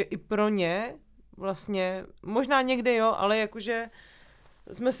Češky, že i pro ně vlastně, možná někde jo, ale jakože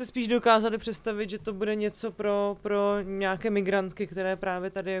jsme se spíš dokázali představit, že to bude něco pro nějaké migrantky, které právě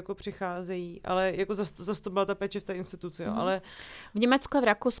tady jako přicházejí, ale jako zase to byla ta péče v té instituci, jo, ale... V Německu a v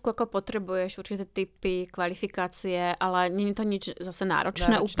Rakúsku jako potřebuješ určité typy, kvalifikácie, ale není to nič zase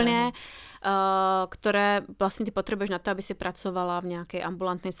náročné úplně, které vlastně ty potřebuješ na to, aby si pracovala v nějaké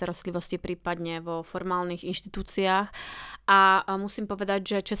ambulantnej starostlivosti, prípadne vo formálnych inštitúciách. A musím povedať,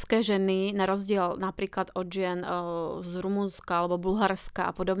 že české ženy, na rozdiel napríklad od žien z Rumunska alebo Bulharska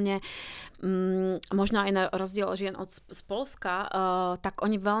a podobne, možno aj na rozdiel od žien z Polska, tak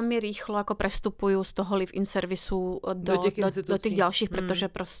oni veľmi rýchlo ako prestupujú z toho live-in servisu do tých ďalších, pretože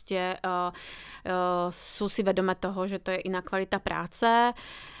proste sú si vedomé toho, že to je iná kvalita práce.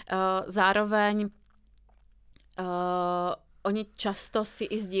 Zároveň oni často si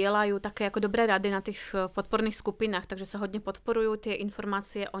i zdieľajú také ako dobré rady na tých podporných skupinách, takže sa hodne podporujú tie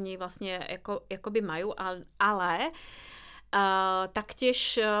informácie, oni vlastne akoby majú, ale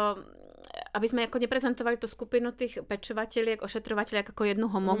taktiež, aby sme ako neprezentovali tú skupinu tých pečovateľiek, ošetrovateľiek ako jednu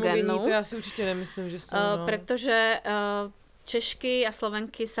homogénnu. To ja si určite nemyslím, že sú. Pretože Češky a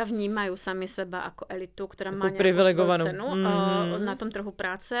Slovenky sa vnímajú sami seba ako elitu, ktorá má nejakú svoju cenu na tom trhu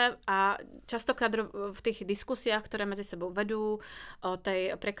práce a častokrát v tých diskusiách, ktoré medzi sebou vedú o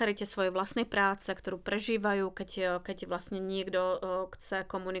tej prekarite svojej vlastnej práce, ktorú prežívajú, keď vlastne niekto chce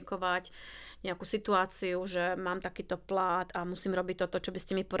komunikovať nejakú situáciu, že mám takýto plát a musím robiť toto, čo by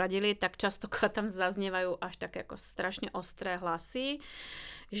ste mi poradili, tak častokrát tam zaznievajú až také ako strašne ostré hlasy,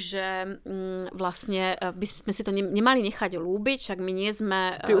 že vlastne by sme si to nemali nechať lúbiť, však my nie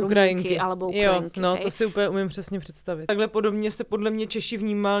sme Rumunky alebo Ukrajinky. Jo, no to si úplně umím přesně představit. Takhle podobně se podle mě Češi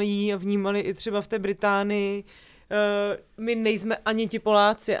vnímali i třeba v té Británii. My nejsme ani ti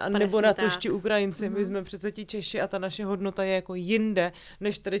Poláci, nebo natož ti Ukrajinci, my jsme přece ti Češi a ta naše hodnota je jako jinde,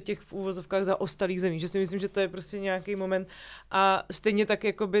 než tady těch v úvozovkách zaostalých zemí, že si myslím, že to je prostě nějaký moment a stejně tak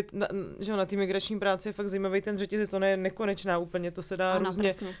jakoby, že na té migrační práci je fakt zajímavý ten řetězec, to je nekonečná úplně, to se dá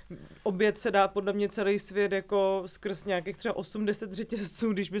různě, obět se dá podle mě celý svět jako skrz nějakých třeba 80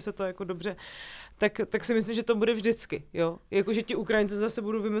 řetězců, když by se to jako dobře, tak si myslím, že to bude vždycky, jo, jakože ti Ukrajinci zase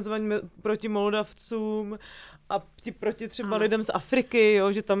budou vymezovat proti Moldavcům a proti třeba lidem z Afriky,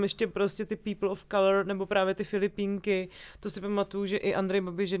 jo, že tam ještě prostě ty people of color, nebo právě ty Filipínky, to si pamatuju, že i Andrej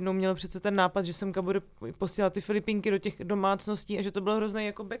Babiš jednou měl přece ten nápad, že semka bude posílat ty Filipínky do těch domácností a že to byl hrozný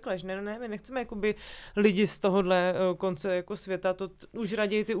jako backlash. Ne, my nechceme jakoby lidi z tohohle konce jako světa, to už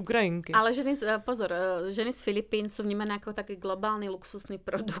raději ty Ukrajinky. Ale ženy z Filipín jsou vnímané jako taky globální luxusní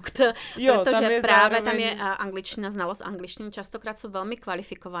produkt, jo, protože právě tam je angličtina, znalost angličtiny, častokrát jsou velmi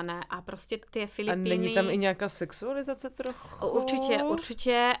kvalifikované a prostě ty Filipíny... A není tam i nějaká sexualizace trochu?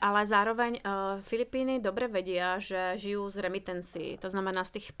 Určite, ale zároveň Filipíny dobre vedia, že žijú z remittencí, to znamená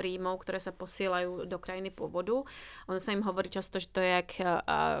z tých príjmov, ktoré sa posielajú do krajiny pôvodu. Ono sa im hovorí často, že to je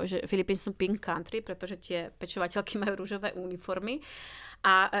že Filipíny sú pink country, pretože tie pečovateľky majú rúžové uniformy.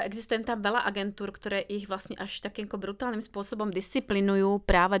 A existuje tam veľa agentúr, ktoré ich vlastne až takým brutálnym spôsobom disciplinujú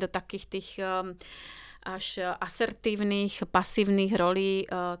práve do takých tých až asertívnych, pasívnych rolí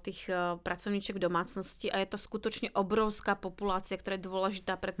tých pracovníček v domácnosti a je to skutočne obrovská populácia, ktorá je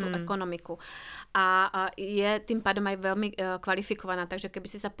dôležitá pre tú ekonomiku. A je tým pádom aj veľmi kvalifikovaná, takže keby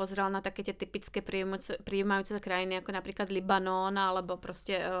si sa pozrel na také tie typické prijímajúce krajiny, ako napríklad Libanon, alebo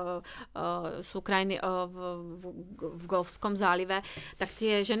proste sú krajiny v Golfskom zálive, tak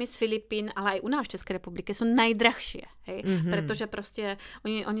tie ženy z Filipín, ale aj u nás v Českej republike sú najdrahšie, hej? Pretože proste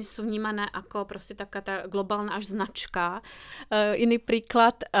oni sú vnímané ako proste taká globálna až značka. Iný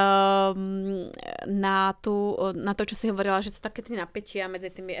príklad na to, čo si hovorila, že to také tie napätia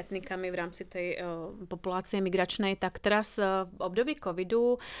medzi tými etnikami v rámci tej populácie migračnej, tak teraz v období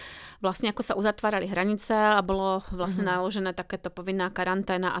covidu vlastne ako sa uzatvárali hranice a bolo vlastne naložené takéto povinná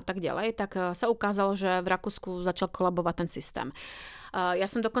karanténa a tak ďalej, tak sa ukázalo, že v Rakúsku začal kolabovať ten systém. Ja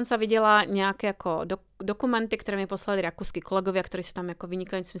som dokonca videla nejaké ako dokumenty, ktoré mi poslali rakúski kolegovia, ktorí sa tam ako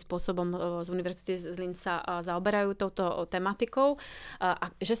vynikajúcim spôsobom z Univerzity z Linca zaoberajú touto tematikou,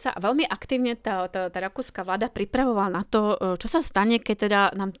 a že sa veľmi aktívne tá rakúska vláda pripravovala na to, čo sa stane, keď teda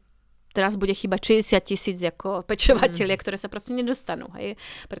nám teraz bude chýbať 60,000 ako pečovatelia, ktoré sa proste nedostanú, hej?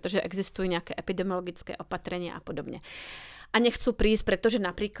 Pretože existujú nejaké epidemiologické opatrenia a podobne. A nechcú prísť, pretože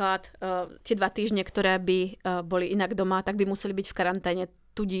napríklad tie 2 týždne, ktoré by boli inak doma, tak by museli byť v karanténe,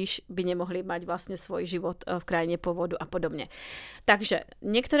 tudíž by nemohli mať vlastne svoj život v krajine pôvodu a podobne. Takže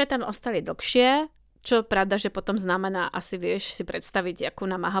niektoré tam ostali dlhšie, čo pravda, že potom znamená, asi vieš si predstaviť, akú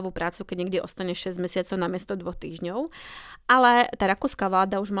namáhavú prácu, keď niekde ostane 6 mesiacov namiesto 2 týždňov. Ale tá rakúska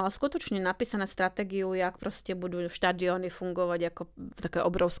vláda už mala skutočne napísané stratégiu, jak proste budú štadióny fungovať ako také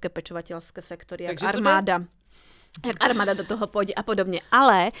obrovské pečovateľské sektory, jak armáda. Jak armáda do toho pôjde a podobne.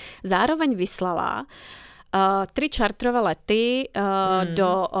 Ale zároveň vyslala 3 čartrové lety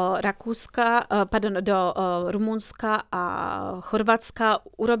do Rakúska, do Rumunska a Chorvátska,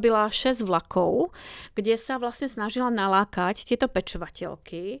 urobila 6 vlakov, kde sa vlastne snažila nalákať tieto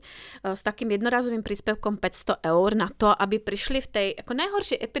pečovateľky s takým jednorazovým príspevkom 500 € na to, aby prišli v tej ako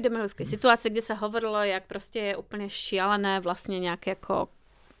najhoršej epidemiologickej situácii, kde sa hovorilo, jak proste je úplne šialené vlastne nejaké ako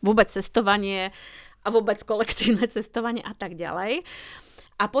vôbec cestovanie a vôbec kolektívne cestovanie a tak ďalej.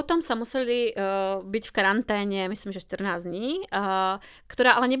 A potom sa museli byť v karanténe, myslím, že 14 dní,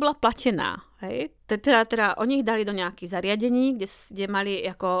 ktorá ale nebola platená. Hej? Teda oni ich dali do nejakých zariadení, kde mali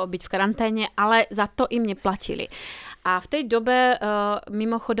ako byť v karanténe, ale za to im neplatili. A v tej dobe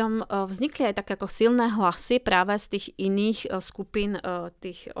mimochodom vznikli aj také ako silné hlasy práve z tých iných skupín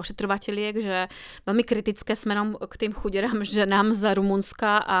tých ošetrovateľiek, že veľmi kritické smerom k tým chuderám ženám z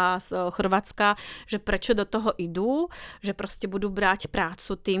Rumunska a z Chorvátska, že prečo do toho idú, že proste budú brať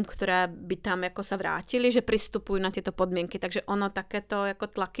prácu tým, ktoré by tam ako sa vrátili, že pristupujú na tieto podmienky. Takže ono takéto ako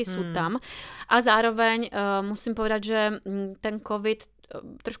tlaky sú tam. A zároveň musím povedať, že ten COVID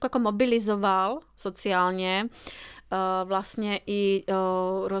trošku ako mobilizoval sociálne vlastne i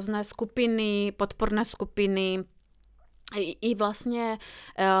rôzne skupiny, podporné skupiny, i vlastne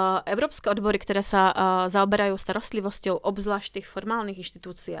európske odbory, ktoré sa zaoberajú starostlivosťou, obzvlášť v tých formálnych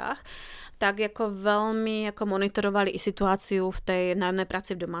inštitúciách, tak ako veľmi ako monitorovali i situáciu v tej nájomnej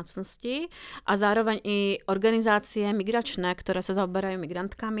práci v domácnosti a zároveň i organizácie migračné, ktoré sa zaoberajú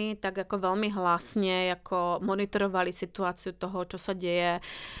migrantkami, tak ako veľmi hlasne ako monitorovali situáciu toho, čo sa deje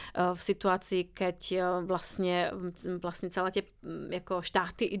v situácii, keď vlastne celé tie ako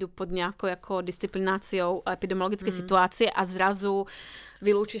štáty idú pod nejakou ako disciplináciou epidemiologickej situácie a zrazu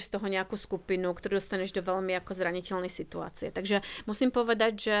vylúčiš z toho nejakú skupinu, ktorú dostaneš do veľmi ako zraniteľnej situácie. Takže musím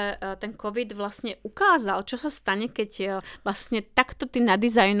povedať, že ten COVID vlastne ukázal, čo sa stane, keď vlastne takto ty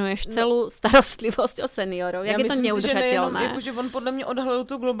nadizajnuješ celú starostlivosť o seniorov. Jak je to neudržateľné. Že on podle mě odhalil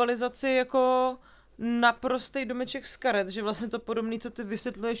tu globalizaci jako naprostej domeček z karet, že vlastně to podobné, co ty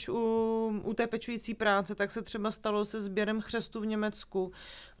vysvětluješ u té pečující práce, tak se třeba stalo se sběrem chřestu v Německu,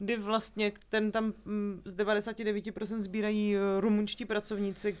 kdy vlastně ten tam z 99% sbírají rumunští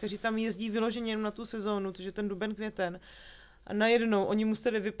pracovníci, kteří tam jezdí vyloženě jenom na tu sezónu, což je ten duben, květen. A najednou oni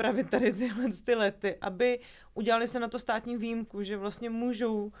museli vypravit tady ty lety, aby udělali se na to státní výjimku, že vlastně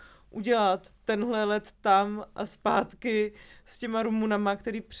můžou udělat tenhle let tam a zpátky s těma Rumunama,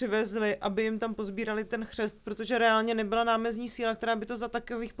 který přivezli, aby jim tam pozbírali ten chřest, protože reálně nebyla námezní síla, která by to za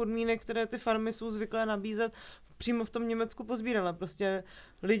takových podmínek, které ty farmy jsou zvyklé nabízet, přímo v tom Německu pozbírala. Prostě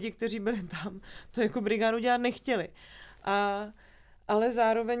lidi, kteří byli tam, to jako brigádu dělat nechtěli. Ale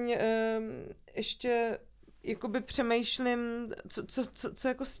zároveň ještě jakoby přemýšlím, co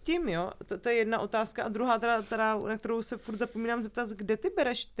jako s tím, jo? To je jedna otázka a druhá, teda, na kterou se furt zapomínám zeptat, kde ty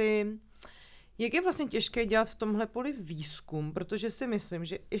bereš jak je vlastně těžké dělat v tomhle poli výzkum, protože si myslím,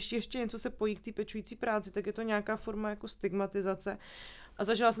 že ještě něco se pojí k té pečující práci, tak je to nějaká forma jako stigmatizace a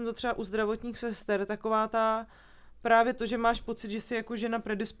zažila jsem to třeba u zdravotních sester, taková ta právě to, že máš pocit, že jsi jako žena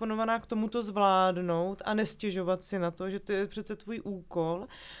predisponovaná k tomu to zvládnout a nestěžovat si na to, že to je přece tvůj úkol,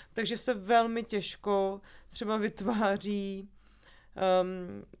 takže se velmi těžko třeba vytváří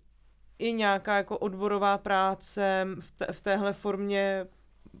i nějaká jako odborová práce v téhle formě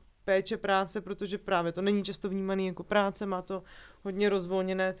péče práce, protože právě to není často vnímaný jako práce, má to hodně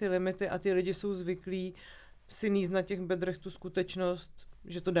rozvolněné ty limity a ty lidi jsou zvyklí si níst na těch bedrech tu skutečnost,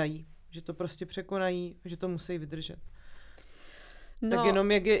 že to dají, že to prostě překonají, že to musí vydržet. No, tak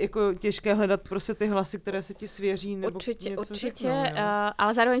jenom jak je jako těžké hledat prostě ty hlasy, které se ti svěří nebo určite, řeknou,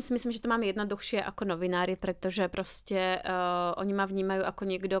 ale zároveň si myslím, že to máme jednoduchšie ako novinári, pretože proste oni ma vnímajú ako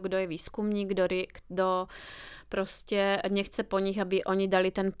niekto, kto je výskumník, kto proste nechce po nich, aby oni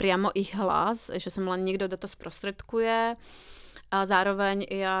dali ten priamo ich hlas, že som len niekto, kto to sprostredkuje. A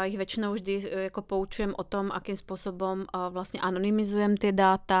zároveň ja ich väčšinou vždy jako poučujem o tom, akým spôsobom vlastne anonymizujem tie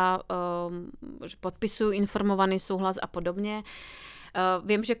dáta, že podpisujú informovaný súhlas a podobne.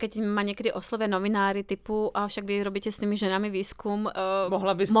 Viem, že keď ma niekedy oslovia novinári typu, a však vy robíte s tými ženami výskum,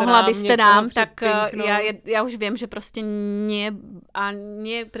 mohla byste nám, tak ja už viem, že proste nie, a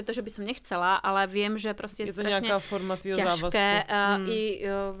nie preto, že by som nechcela, ale viem, že proste je strašne ťažké i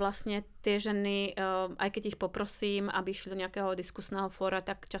vlastne tie ženy, aj keď ich poprosím, aby išli do nejakého diskusného fóra,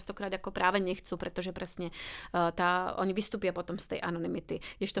 tak častokrát ako práve nechcú, pretože presne oni vystúpia potom z tej anonymity.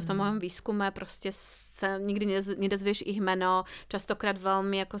 Jež to v tom mojom výskume proste sa nikdy nedozvieš ich meno, častokrát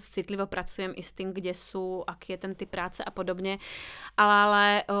veľmi ako citlivo pracujem i s tým, kde sú, aký je ten typ práce a podobne.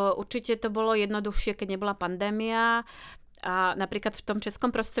 Ale určite to bolo jednoduchšie, keď nebola pandémia. A napríklad v tom českom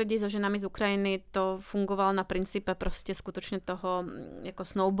prostredí so ženami z Ukrajiny to fungovalo na princípe proste skutočne toho ako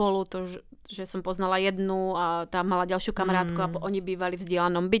snowballu, to, že som poznala jednu a tá mala ďalšiu kamarátku a oni bývali v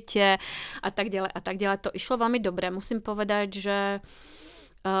vzdielanom byte a tak ďalej a tak ďalej. To išlo veľmi dobre. Musím povedať, že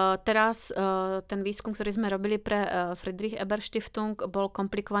teraz ten výskum, ktorý sme robili pre Friedrich Ebert Stiftung, bol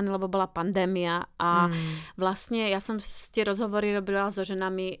komplikovaný, lebo bola pandémia a vlastne ja som tie rozhovory robila so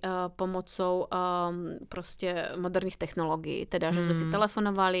ženami pomocou proste moderných technológií, teda že sme si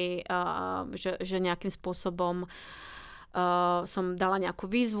telefonovali, že nejakým spôsobom som dala nejakú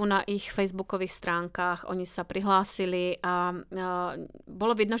výzvu na ich facebookových stránkach, oni sa prihlásili a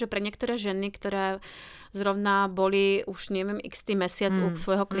bolo vidno, že pre niektoré ženy, ktoré zrovna boli už neviem x mesiac u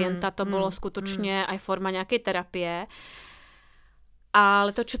svojho klienta, to bolo skutočne aj forma nejakej terapie.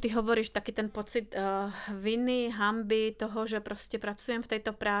 Ale to, čo ty hovoríš, taký ten pocit viny, hanby, toho, že proste pracujem v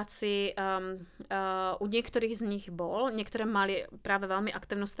tejto práci, u niektorých z nich bol. Niektoré mali práve veľmi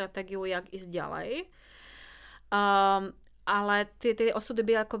aktívnu stratégiu, jak ísť ďalej. Ale tie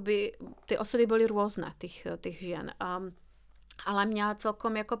osudy boli rôzne, tých žien. Ale mňa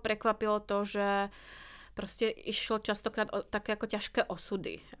celkom jako prekvapilo to, že proste išlo častokrát o také ako ťažké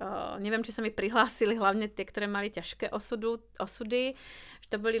osudy. Neviem, či sa mi prihlásili hlavne tie, ktoré mali ťažké osudy, že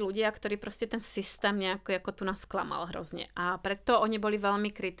to boli ľudia, ktorí proste ten systém nejako ako tu nás klamal hrozne. A preto oni boli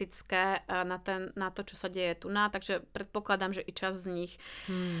veľmi kritické na to, čo sa deje tu na, takže predpokladám, že i časť z nich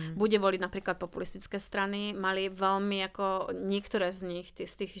bude voliť napríklad populistické strany. Mali veľmi ako niektoré z nich,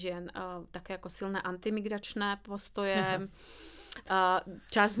 z tých žien, také ako silné antimigračné postoje.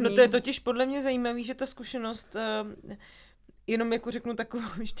 No to je totiž podle mě zajímavý, že ta zkušenost, jenom jako řeknu takovou,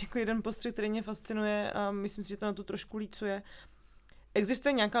 ještě jako jeden postřeh, který mě fascinuje a myslím si, že to na to trošku lícuje.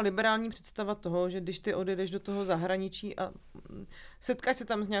 Existuje nějaká liberální představa toho, že když ty odjedeš do toho zahraničí a setkáš se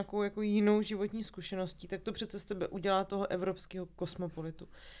tam s nějakou jako jinou životní zkušeností, tak to přece z tebe udělá toho evropského kosmopolitu.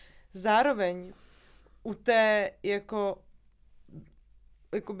 Zároveň u té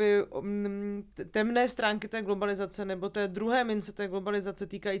jakoby temné stránky té globalizace nebo té druhé mince té globalizace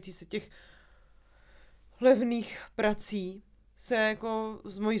týkající se těch levných prací se jako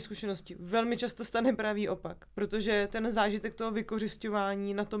z mojí zkušenosti velmi často stane pravý opak, protože ten zážitek toho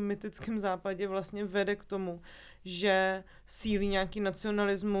vykořisťování na tom mytickém západě vlastně vede k tomu, že sílí nějaký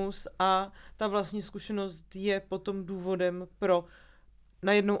nacionalismus a ta vlastní zkušenost je potom důvodem pro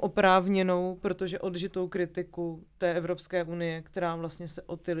najednou oprávněnou, protože odžitou kritiku té Evropské unie, která vlastně se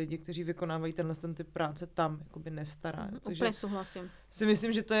o ty lidi, kteří vykonávají ten typ práce tam jakoby nestará. Úplně souhlasím. Si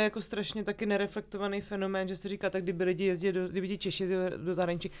myslím, že to je jako strašně taky nereflektovaný fenomén, že se říká, tak kdyby lidi jezdili, kdyby ti Češi do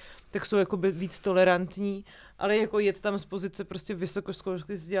zahraničí, tak jsou jakoby víc tolerantní, ale jako jet tam z pozice prostě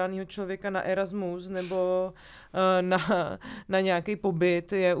vysokoškolsky vzdělaného člověka na Erasmus nebo na nějaký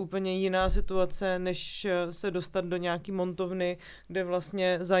pobyt je úplně jiná situace, než se dostat do nějaký montovny, kde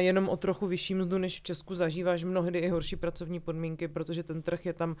vlastně za jenom o trochu vyšší mzdu, než v Česku zažíváš mnohdy i horší pracovní podmínky, protože ten trh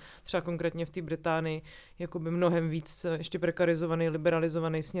je tam třeba konkrétně v té Británii jakoby mnohem víc ještě prekarizovaný,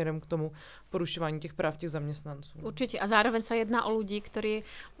 liberalizovaný směrem k tomu porušování těch práv těch zaměstnanců. Určite. A zároveň sa jedná o ľudí, ktorí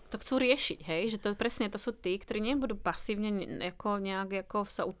to chcú riešiť, hej? Že to presne to sú tí, ktorí nebudú pasívne nejak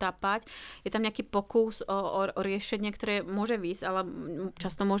sa utápať. Je tam nejaký pokus o riešenie, ktoré môže výsť, ale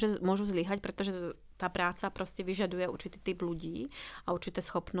často môžu zlyhať, pretože tá práca proste vyžaduje určitý typ ľudí a určité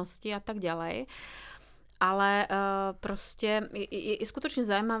schopnosti a tak ďalej. Ale proste je skutočne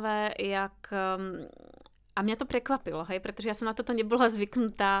zaujímavé, jak... A mňa to prekvapilo, hej, pretože ja som na toto nebola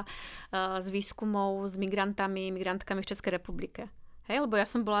zvyknutá z výskumov s migrantkami v Českej republike. Hej, lebo ja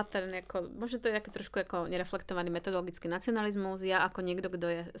som bola možno to je taký trošku ako nereflektovaný metodologický nacionalizmus, ja ako niekto, kto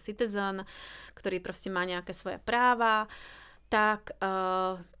je citizen, ktorý proste má nejaké svoje práva, tak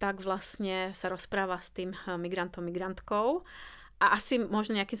vlastne sa rozpráva s tým migrantkou. A asi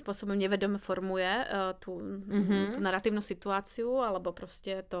možno nejakým spôsobom nevedome formuje tú narratívnu situáciu, alebo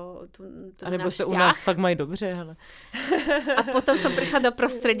proste to a nebo se u nás fakt mají dobře, hele. A potom som prišla do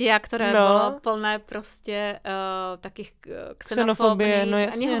prostredia, ktoré bolo plné proste takých xenofóbnych. No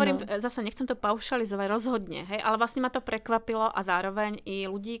jasne, a nehovorím, zase nechcem to paušalizovať rozhodne, hej, ale vlastne ma to prekvapilo a zároveň i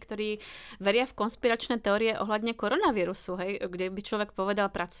ľudí, ktorí veria v konspiračné teórie ohľadne koronavírusu, hej, kde by človek povedal,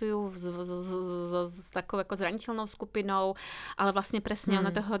 pracujú s takou ako zraniteľnou skupinou, ale vlastne presne,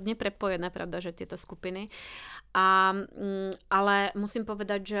 ono to je hodne prepojené, pravda, že tieto skupiny. Ale musím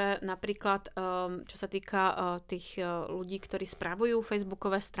povedať, že napríklad, čo sa týka tých ľudí, ktorí spravujú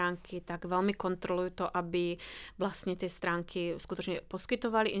facebookové stránky, tak veľmi kontrolujú to, aby vlastne tie stránky skutočne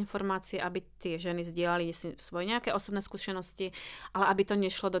poskytovali informácie, aby tie ženy zdieľali svoje nejaké osobné skúsenosti, ale aby to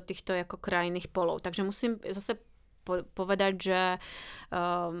nešlo do týchto ako krajných polov. Takže musím zase povedať, že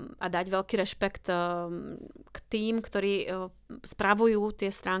a dať veľký rešpekt k tým, ktorí spravujú tie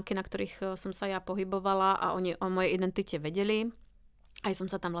stránky, na ktorých som sa ja pohybovala a oni o mojej identite vedeli. Aj som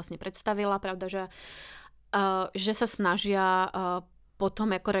sa tam vlastne predstavila, pravda, že sa snažia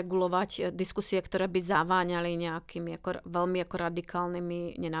potom ako regulovať diskusie, ktoré by zaváňali nejakými veľmi ako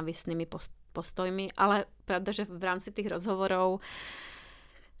radikálnymi, nenávistnými postojmi, ale pravda, že v rámci tých rozhovorov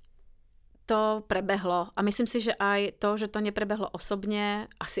to prebehlo. A myslím si, že aj to, že to neprebehlo osobne,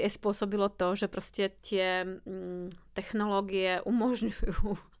 asi aj spôsobilo to, že proste tie technológie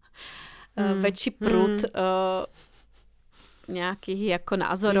umožňujú väčší prúd nejakých ako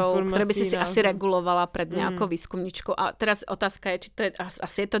názorov, ktoré by si asi regulovala pred nejakou výskumničkou. A teraz otázka je, či to je,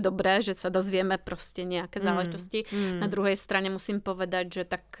 asi je to dobré, že sa dozvieme proste nejaké záležitosti. Na druhej strane musím povedať, že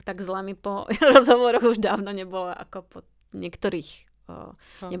tak zle mi po rozhovoroch už dávno nebola ako po niektorých.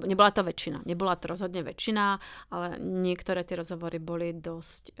 Nebola to väčšina. Nebola to rozhodne väčšina, ale niektoré tie rozhovory boli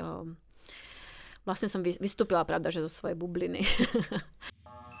dosť... Vlastne som vystúpila, pravda, že zo svojej bubliny.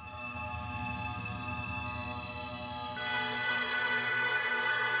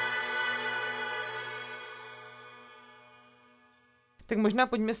 Tak možná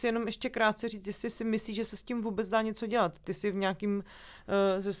pojďme si jenom ještě krátce říct, jestli si myslíš, že se s tím vůbec dá něco dělat. Ty jsi v nějakým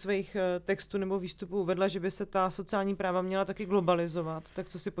ze svých textů nebo výstupů uvedla, že by se ta sociální práva měla taky globalizovat. Tak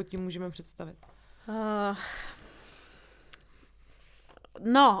co si pod tím můžeme představit?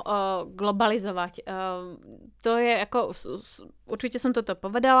 Globalizovať. To je ako, určite som toto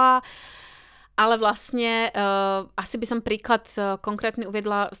povedala, ale vlastne asi by som príklad konkrétny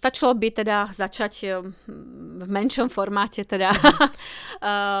uviedla. Stačilo by teda začať v menšom formáte teda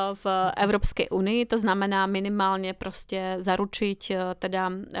v Európskej únii, to znamená minimálne proste zaručiť teda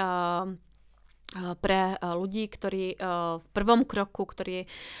pre ľudí, ktorí v prvom kroku, ktorí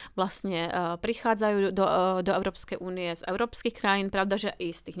vlastne prichádzajú do Európskej únie z európskych krajín, pravda, že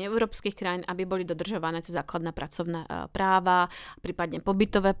i z tých neeurópskych krajín, aby boli dodržované tie základné pracovné práva, prípadne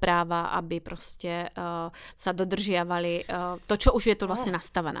pobytové práva, aby proste sa dodržiavali to, čo už je to vlastně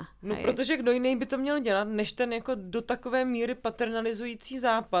nastavené. No, protože kdo jiný by to měl dělat, než ten jako do takové míry paternalizující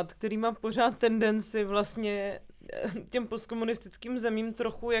západ, který má pořád tendenci vlastně těm postkomunistickým zemím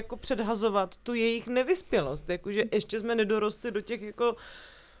trochu jako předhazovat tu jejich nevyspělost, jakože ještě jsme nedorostli do těch jako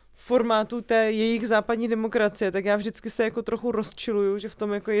formátů té jejich západní demokracie, tak já vždycky se jako trochu rozčiluju, že v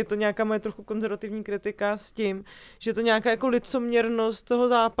tom jako je to nějaká moje trochu konzervativní kritika s tím, že je to nějaká jako licoměrnost toho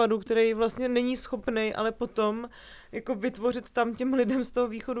západu, který vlastně není schopný, ale potom jako vytvořit tam těm lidem z toho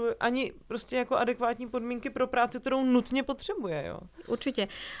východu ani prostě jako adekvátní podmínky pro práci, kterou nutně potřebuje, jo. Určite.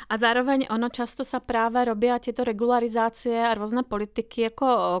 A zároveň ono často sa práve robia tieto regularizácie a rôzne politiky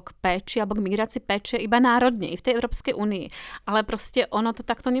jako k péči alebo k migrácii péče iba národne, i v tej Európskej únii. Ale proste ono to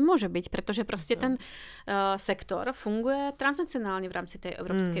takto nemôže byť, pretože proste ten sektor funguje transnacionálne v rámci tej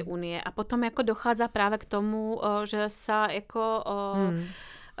Európskej únie a potom jako dochádza práve k tomu, že sa jako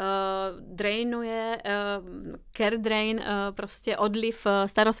drainuje, care drain, prostě odliv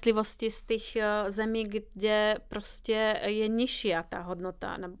starostlivosti z těch zemí, kde prostě je nižší ta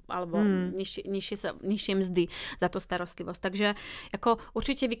hodnota alebo nižší mzdy za to starostlivosť. Takže jako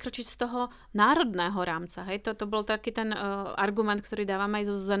určitě vykročiť z toho národného rámca, hej, to byl taky ten argument, který dáváme i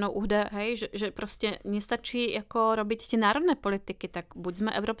so Zuzanou Uhde, hej, že prostě nestačí jako robiť tie národné politiky, tak buď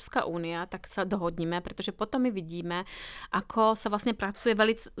sme Európska únia, tak sa dohodníme, protože potom my vidíme, ako sa vlastne pracuje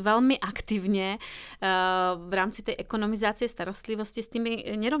veľmi aktivně v rámci tej ekonomizácie starostlivosti s tými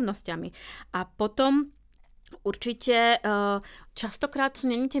nerovnosťami. A potom určitě častokrát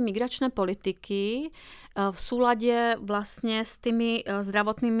není tie migračné politiky v súlade vlastne s tými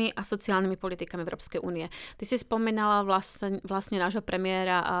zdravotnými a sociálnymi politikami Európskej únie. Ty si spomínala vlastne nášho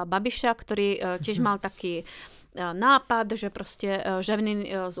premiéra Babiša, ktorý tiež mal taký nápad, že prostě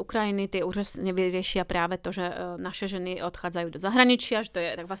ženy z Ukrajiny ty úžasně vyřešia právě to, že naše ženy odchádzají do zahraničí, že to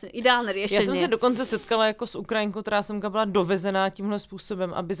je tak vlastně ideálne riešenie. Já jsem se dokonce setkala jako s Ukrajinkou, která semka byla dovezená tímhle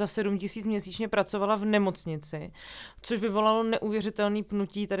způsobem, aby za 7 000 měsíčně pracovala v nemocnici, což vyvolalo neuvěřitelný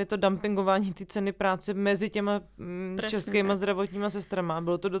pnutí, tady to dumpingování ty ceny práce mezi těma českýma zdravotníma sestrama.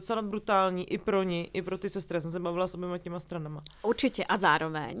 Bylo to docela brutální i pro ní, i pro ty sestry. Já jsem se bavila s oběma těma stranama. Určitě a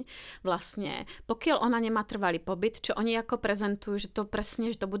zároveň vlastně, pokiaľ ona nemá trvalý pobyt, čo oni ako prezentujú, že to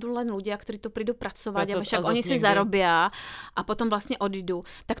presne, že to budú len ľudia, ktorí tu prídu pracovať, a však oni si zarobia a potom vlastne odídu.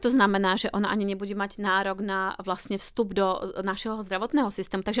 Tak to znamená, že ona ani nebude mať nárok na vlastne vstup do našeho zdravotného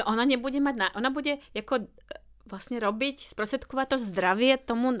systému. Takže ona nebude mať, ona bude jako vlastně robiť, sprostředkovat to zdravie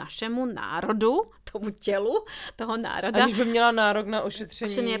tomu našemu národu, tomu tělu toho národa. Aniž by měla nárok na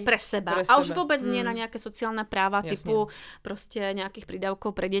ošetření pre seba. A už vůbec nie na nějaké sociálne práva. Jasně. Typu prostě nějakých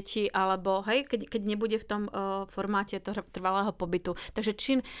prídavkov pre deti, alebo hej, keď nebude v tom formáte toho trvalého pobytu. Takže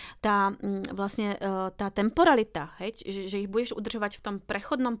čím tá vlastně tá temporalita, hej, že ich budeš udržovať v tom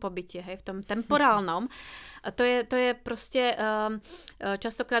prechodnom pobyte, hej, v tom temporálnom, to je prostě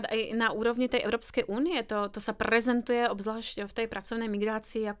častokrát aj na úrovni tej Európskej únie, to sa prezentuje obzvlášť v tej pracovnej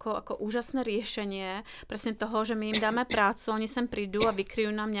migrácii jako úžasné riešenie presne toho, že my im dáme prácu, oni sem prídu a vykryjú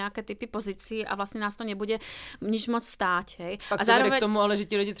nám nějaké typy pozicí a vlastně nás to nebude nič moc stáť. Hej. Pak a zároveň k tomu, ale že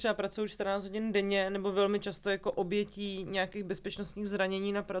ti lidi třeba pracují 14 hodin denně nebo velmi často jako obětí nějakých bezpečnostních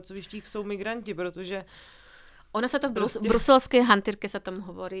zranění na pracovištích jsou migranti, protože ona sa to v bruselskej hantýrke sa tomu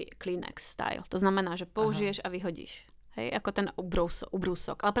hovorí Kleenex style. To znamená, že použiješ a vyhodíš. Hej, ako ten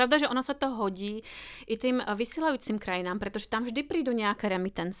ubrúsok. Ale pravda, že ono sa to hodí i tým vysielajúcim krajinám, pretože tam vždy prídu nejaké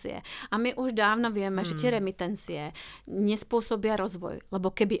remitencie. A my už dávno vieme, že tie remitencie nespôsobia rozvoj.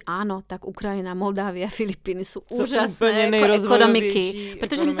 Lebo keby áno, tak Ukrajina, Moldávia, Filipíny sú úžasné ekonomiky.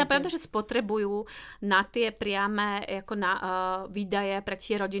 Pretože oni sa pravda, že spotrebujú na tie priame ako na výdaje pre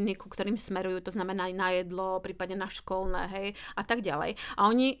tie rodiny, ku ktorým smerujú. To znamená na jedlo, prípadne na školné, hej, a tak ďalej. A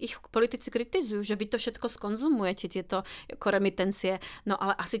oni, ich politici kritizujú, že vy to všetko skonzumujete, tieto jo, jako remitencie, no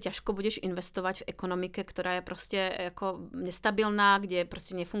ale asi ťažko budeš investovat v ekonomike, která je prostě jako nestabilná, kde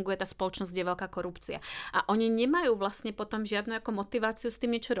prostě nefunguje ta společnost, kde je velká korupce. A oni nemají vlastně potom žádnou jako motivaci s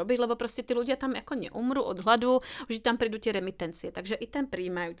tím něco robiť, lebo prostě ty ľudia tam jako neumrú od hladu, že tam prídu tie remitencie. Takže i ten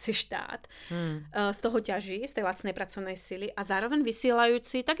prijímající štát z toho ťaží, z tej lacnej pracovnej sily a zároveň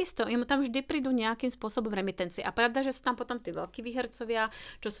vysielajúci, takisto im tam vždy prídu nejakým spôsobom remitencie. A pravda, že sú tam potom tí veľkí výhercovia,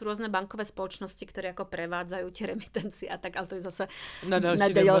 čo sú rôzne bankové spoločnosti, ktoré jako prevádzajú tie remitencie a tak, ale to je zase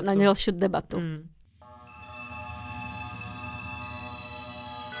na ďalšiu debatu.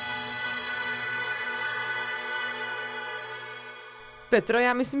 Petro,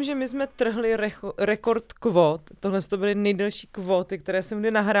 já myslím, že my jsme trhli rekord kvót. Tohle to byly nejdelší kvóty, které jsem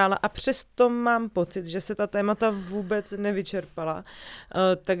kdy nahrála a přesto mám pocit, že se ta témata vůbec nevyčerpala.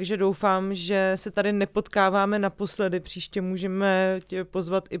 Takže doufám, že se tady nepotkáváme naposledy. Příště můžeme tě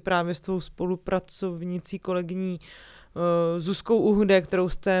pozvat i právě s tvou spolupracovnicí, kolegyní Zuzkou Uhude, kterou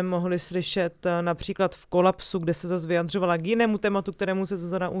jste mohli slyšet například v Kolapsu, kde se zase vyjadřovala k jinému tématu, kterému se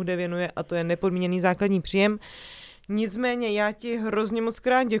Zuzana Uhude věnuje, a to je nepodmíněný základní příjem. Nicméně já ti hrozně moc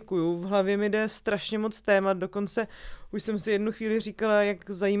krát děkuju, v hlavě mi jde strašně moc témat, dokonce už jsem si jednu chvíli říkala, jak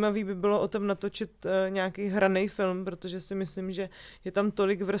zajímavý by bylo o tom natočit nějaký hranej film, protože si myslím, že je tam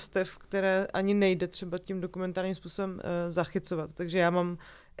tolik vrstev, které ani nejde třeba tím dokumentárním způsobem zachycovat, takže já mám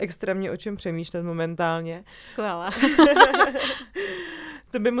extrémně o čem přemýšlet momentálně. Skvělá.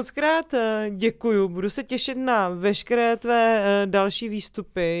 To by moc krát děkuju, budu se těšit na veškeré tvé další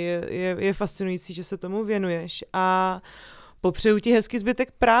výstupy, je fascinující, že se tomu věnuješ a popřeju ti hezký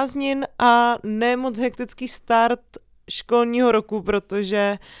zbytek prázdnin a ne moc hektický start školního roku,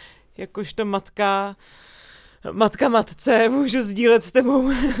 protože jakožto matka matce můžu sdílet s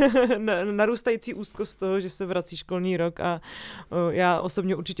tebou narůstající úzkost toho, že se vrací školní rok a já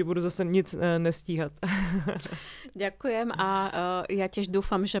osobně určitě budu zase nic nestíhat. Ďakujem a ja tiež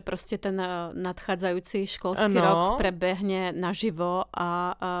dúfam, že proste ten nadchádzajúci školský rok prebehne naživo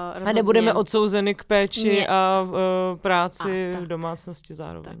a nebudeme odsouzeni k péči a práci v domácnosti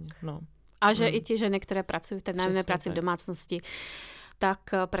zároveň. No. A že i tie ženy, ktoré pracujú v tej nájomnej práci v domácnosti,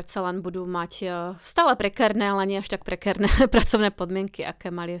 tak predsa len budú mať stále prekérne, ale nie až tak prekérne pracovné podmienky,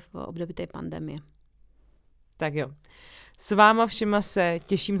 aké mali v období tej pandémie. Tak jo. S váma všema se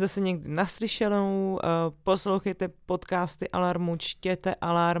těším zase někdy naslyšenou, poslouchejte podcasty Alarmu, čtěte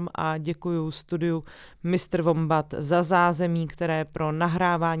Alarm a děkuju studiu Mr. Wombat za zázemí, které pro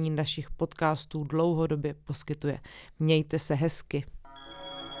nahrávání našich podcastů dlouhodobě poskytuje. Mějte se hezky.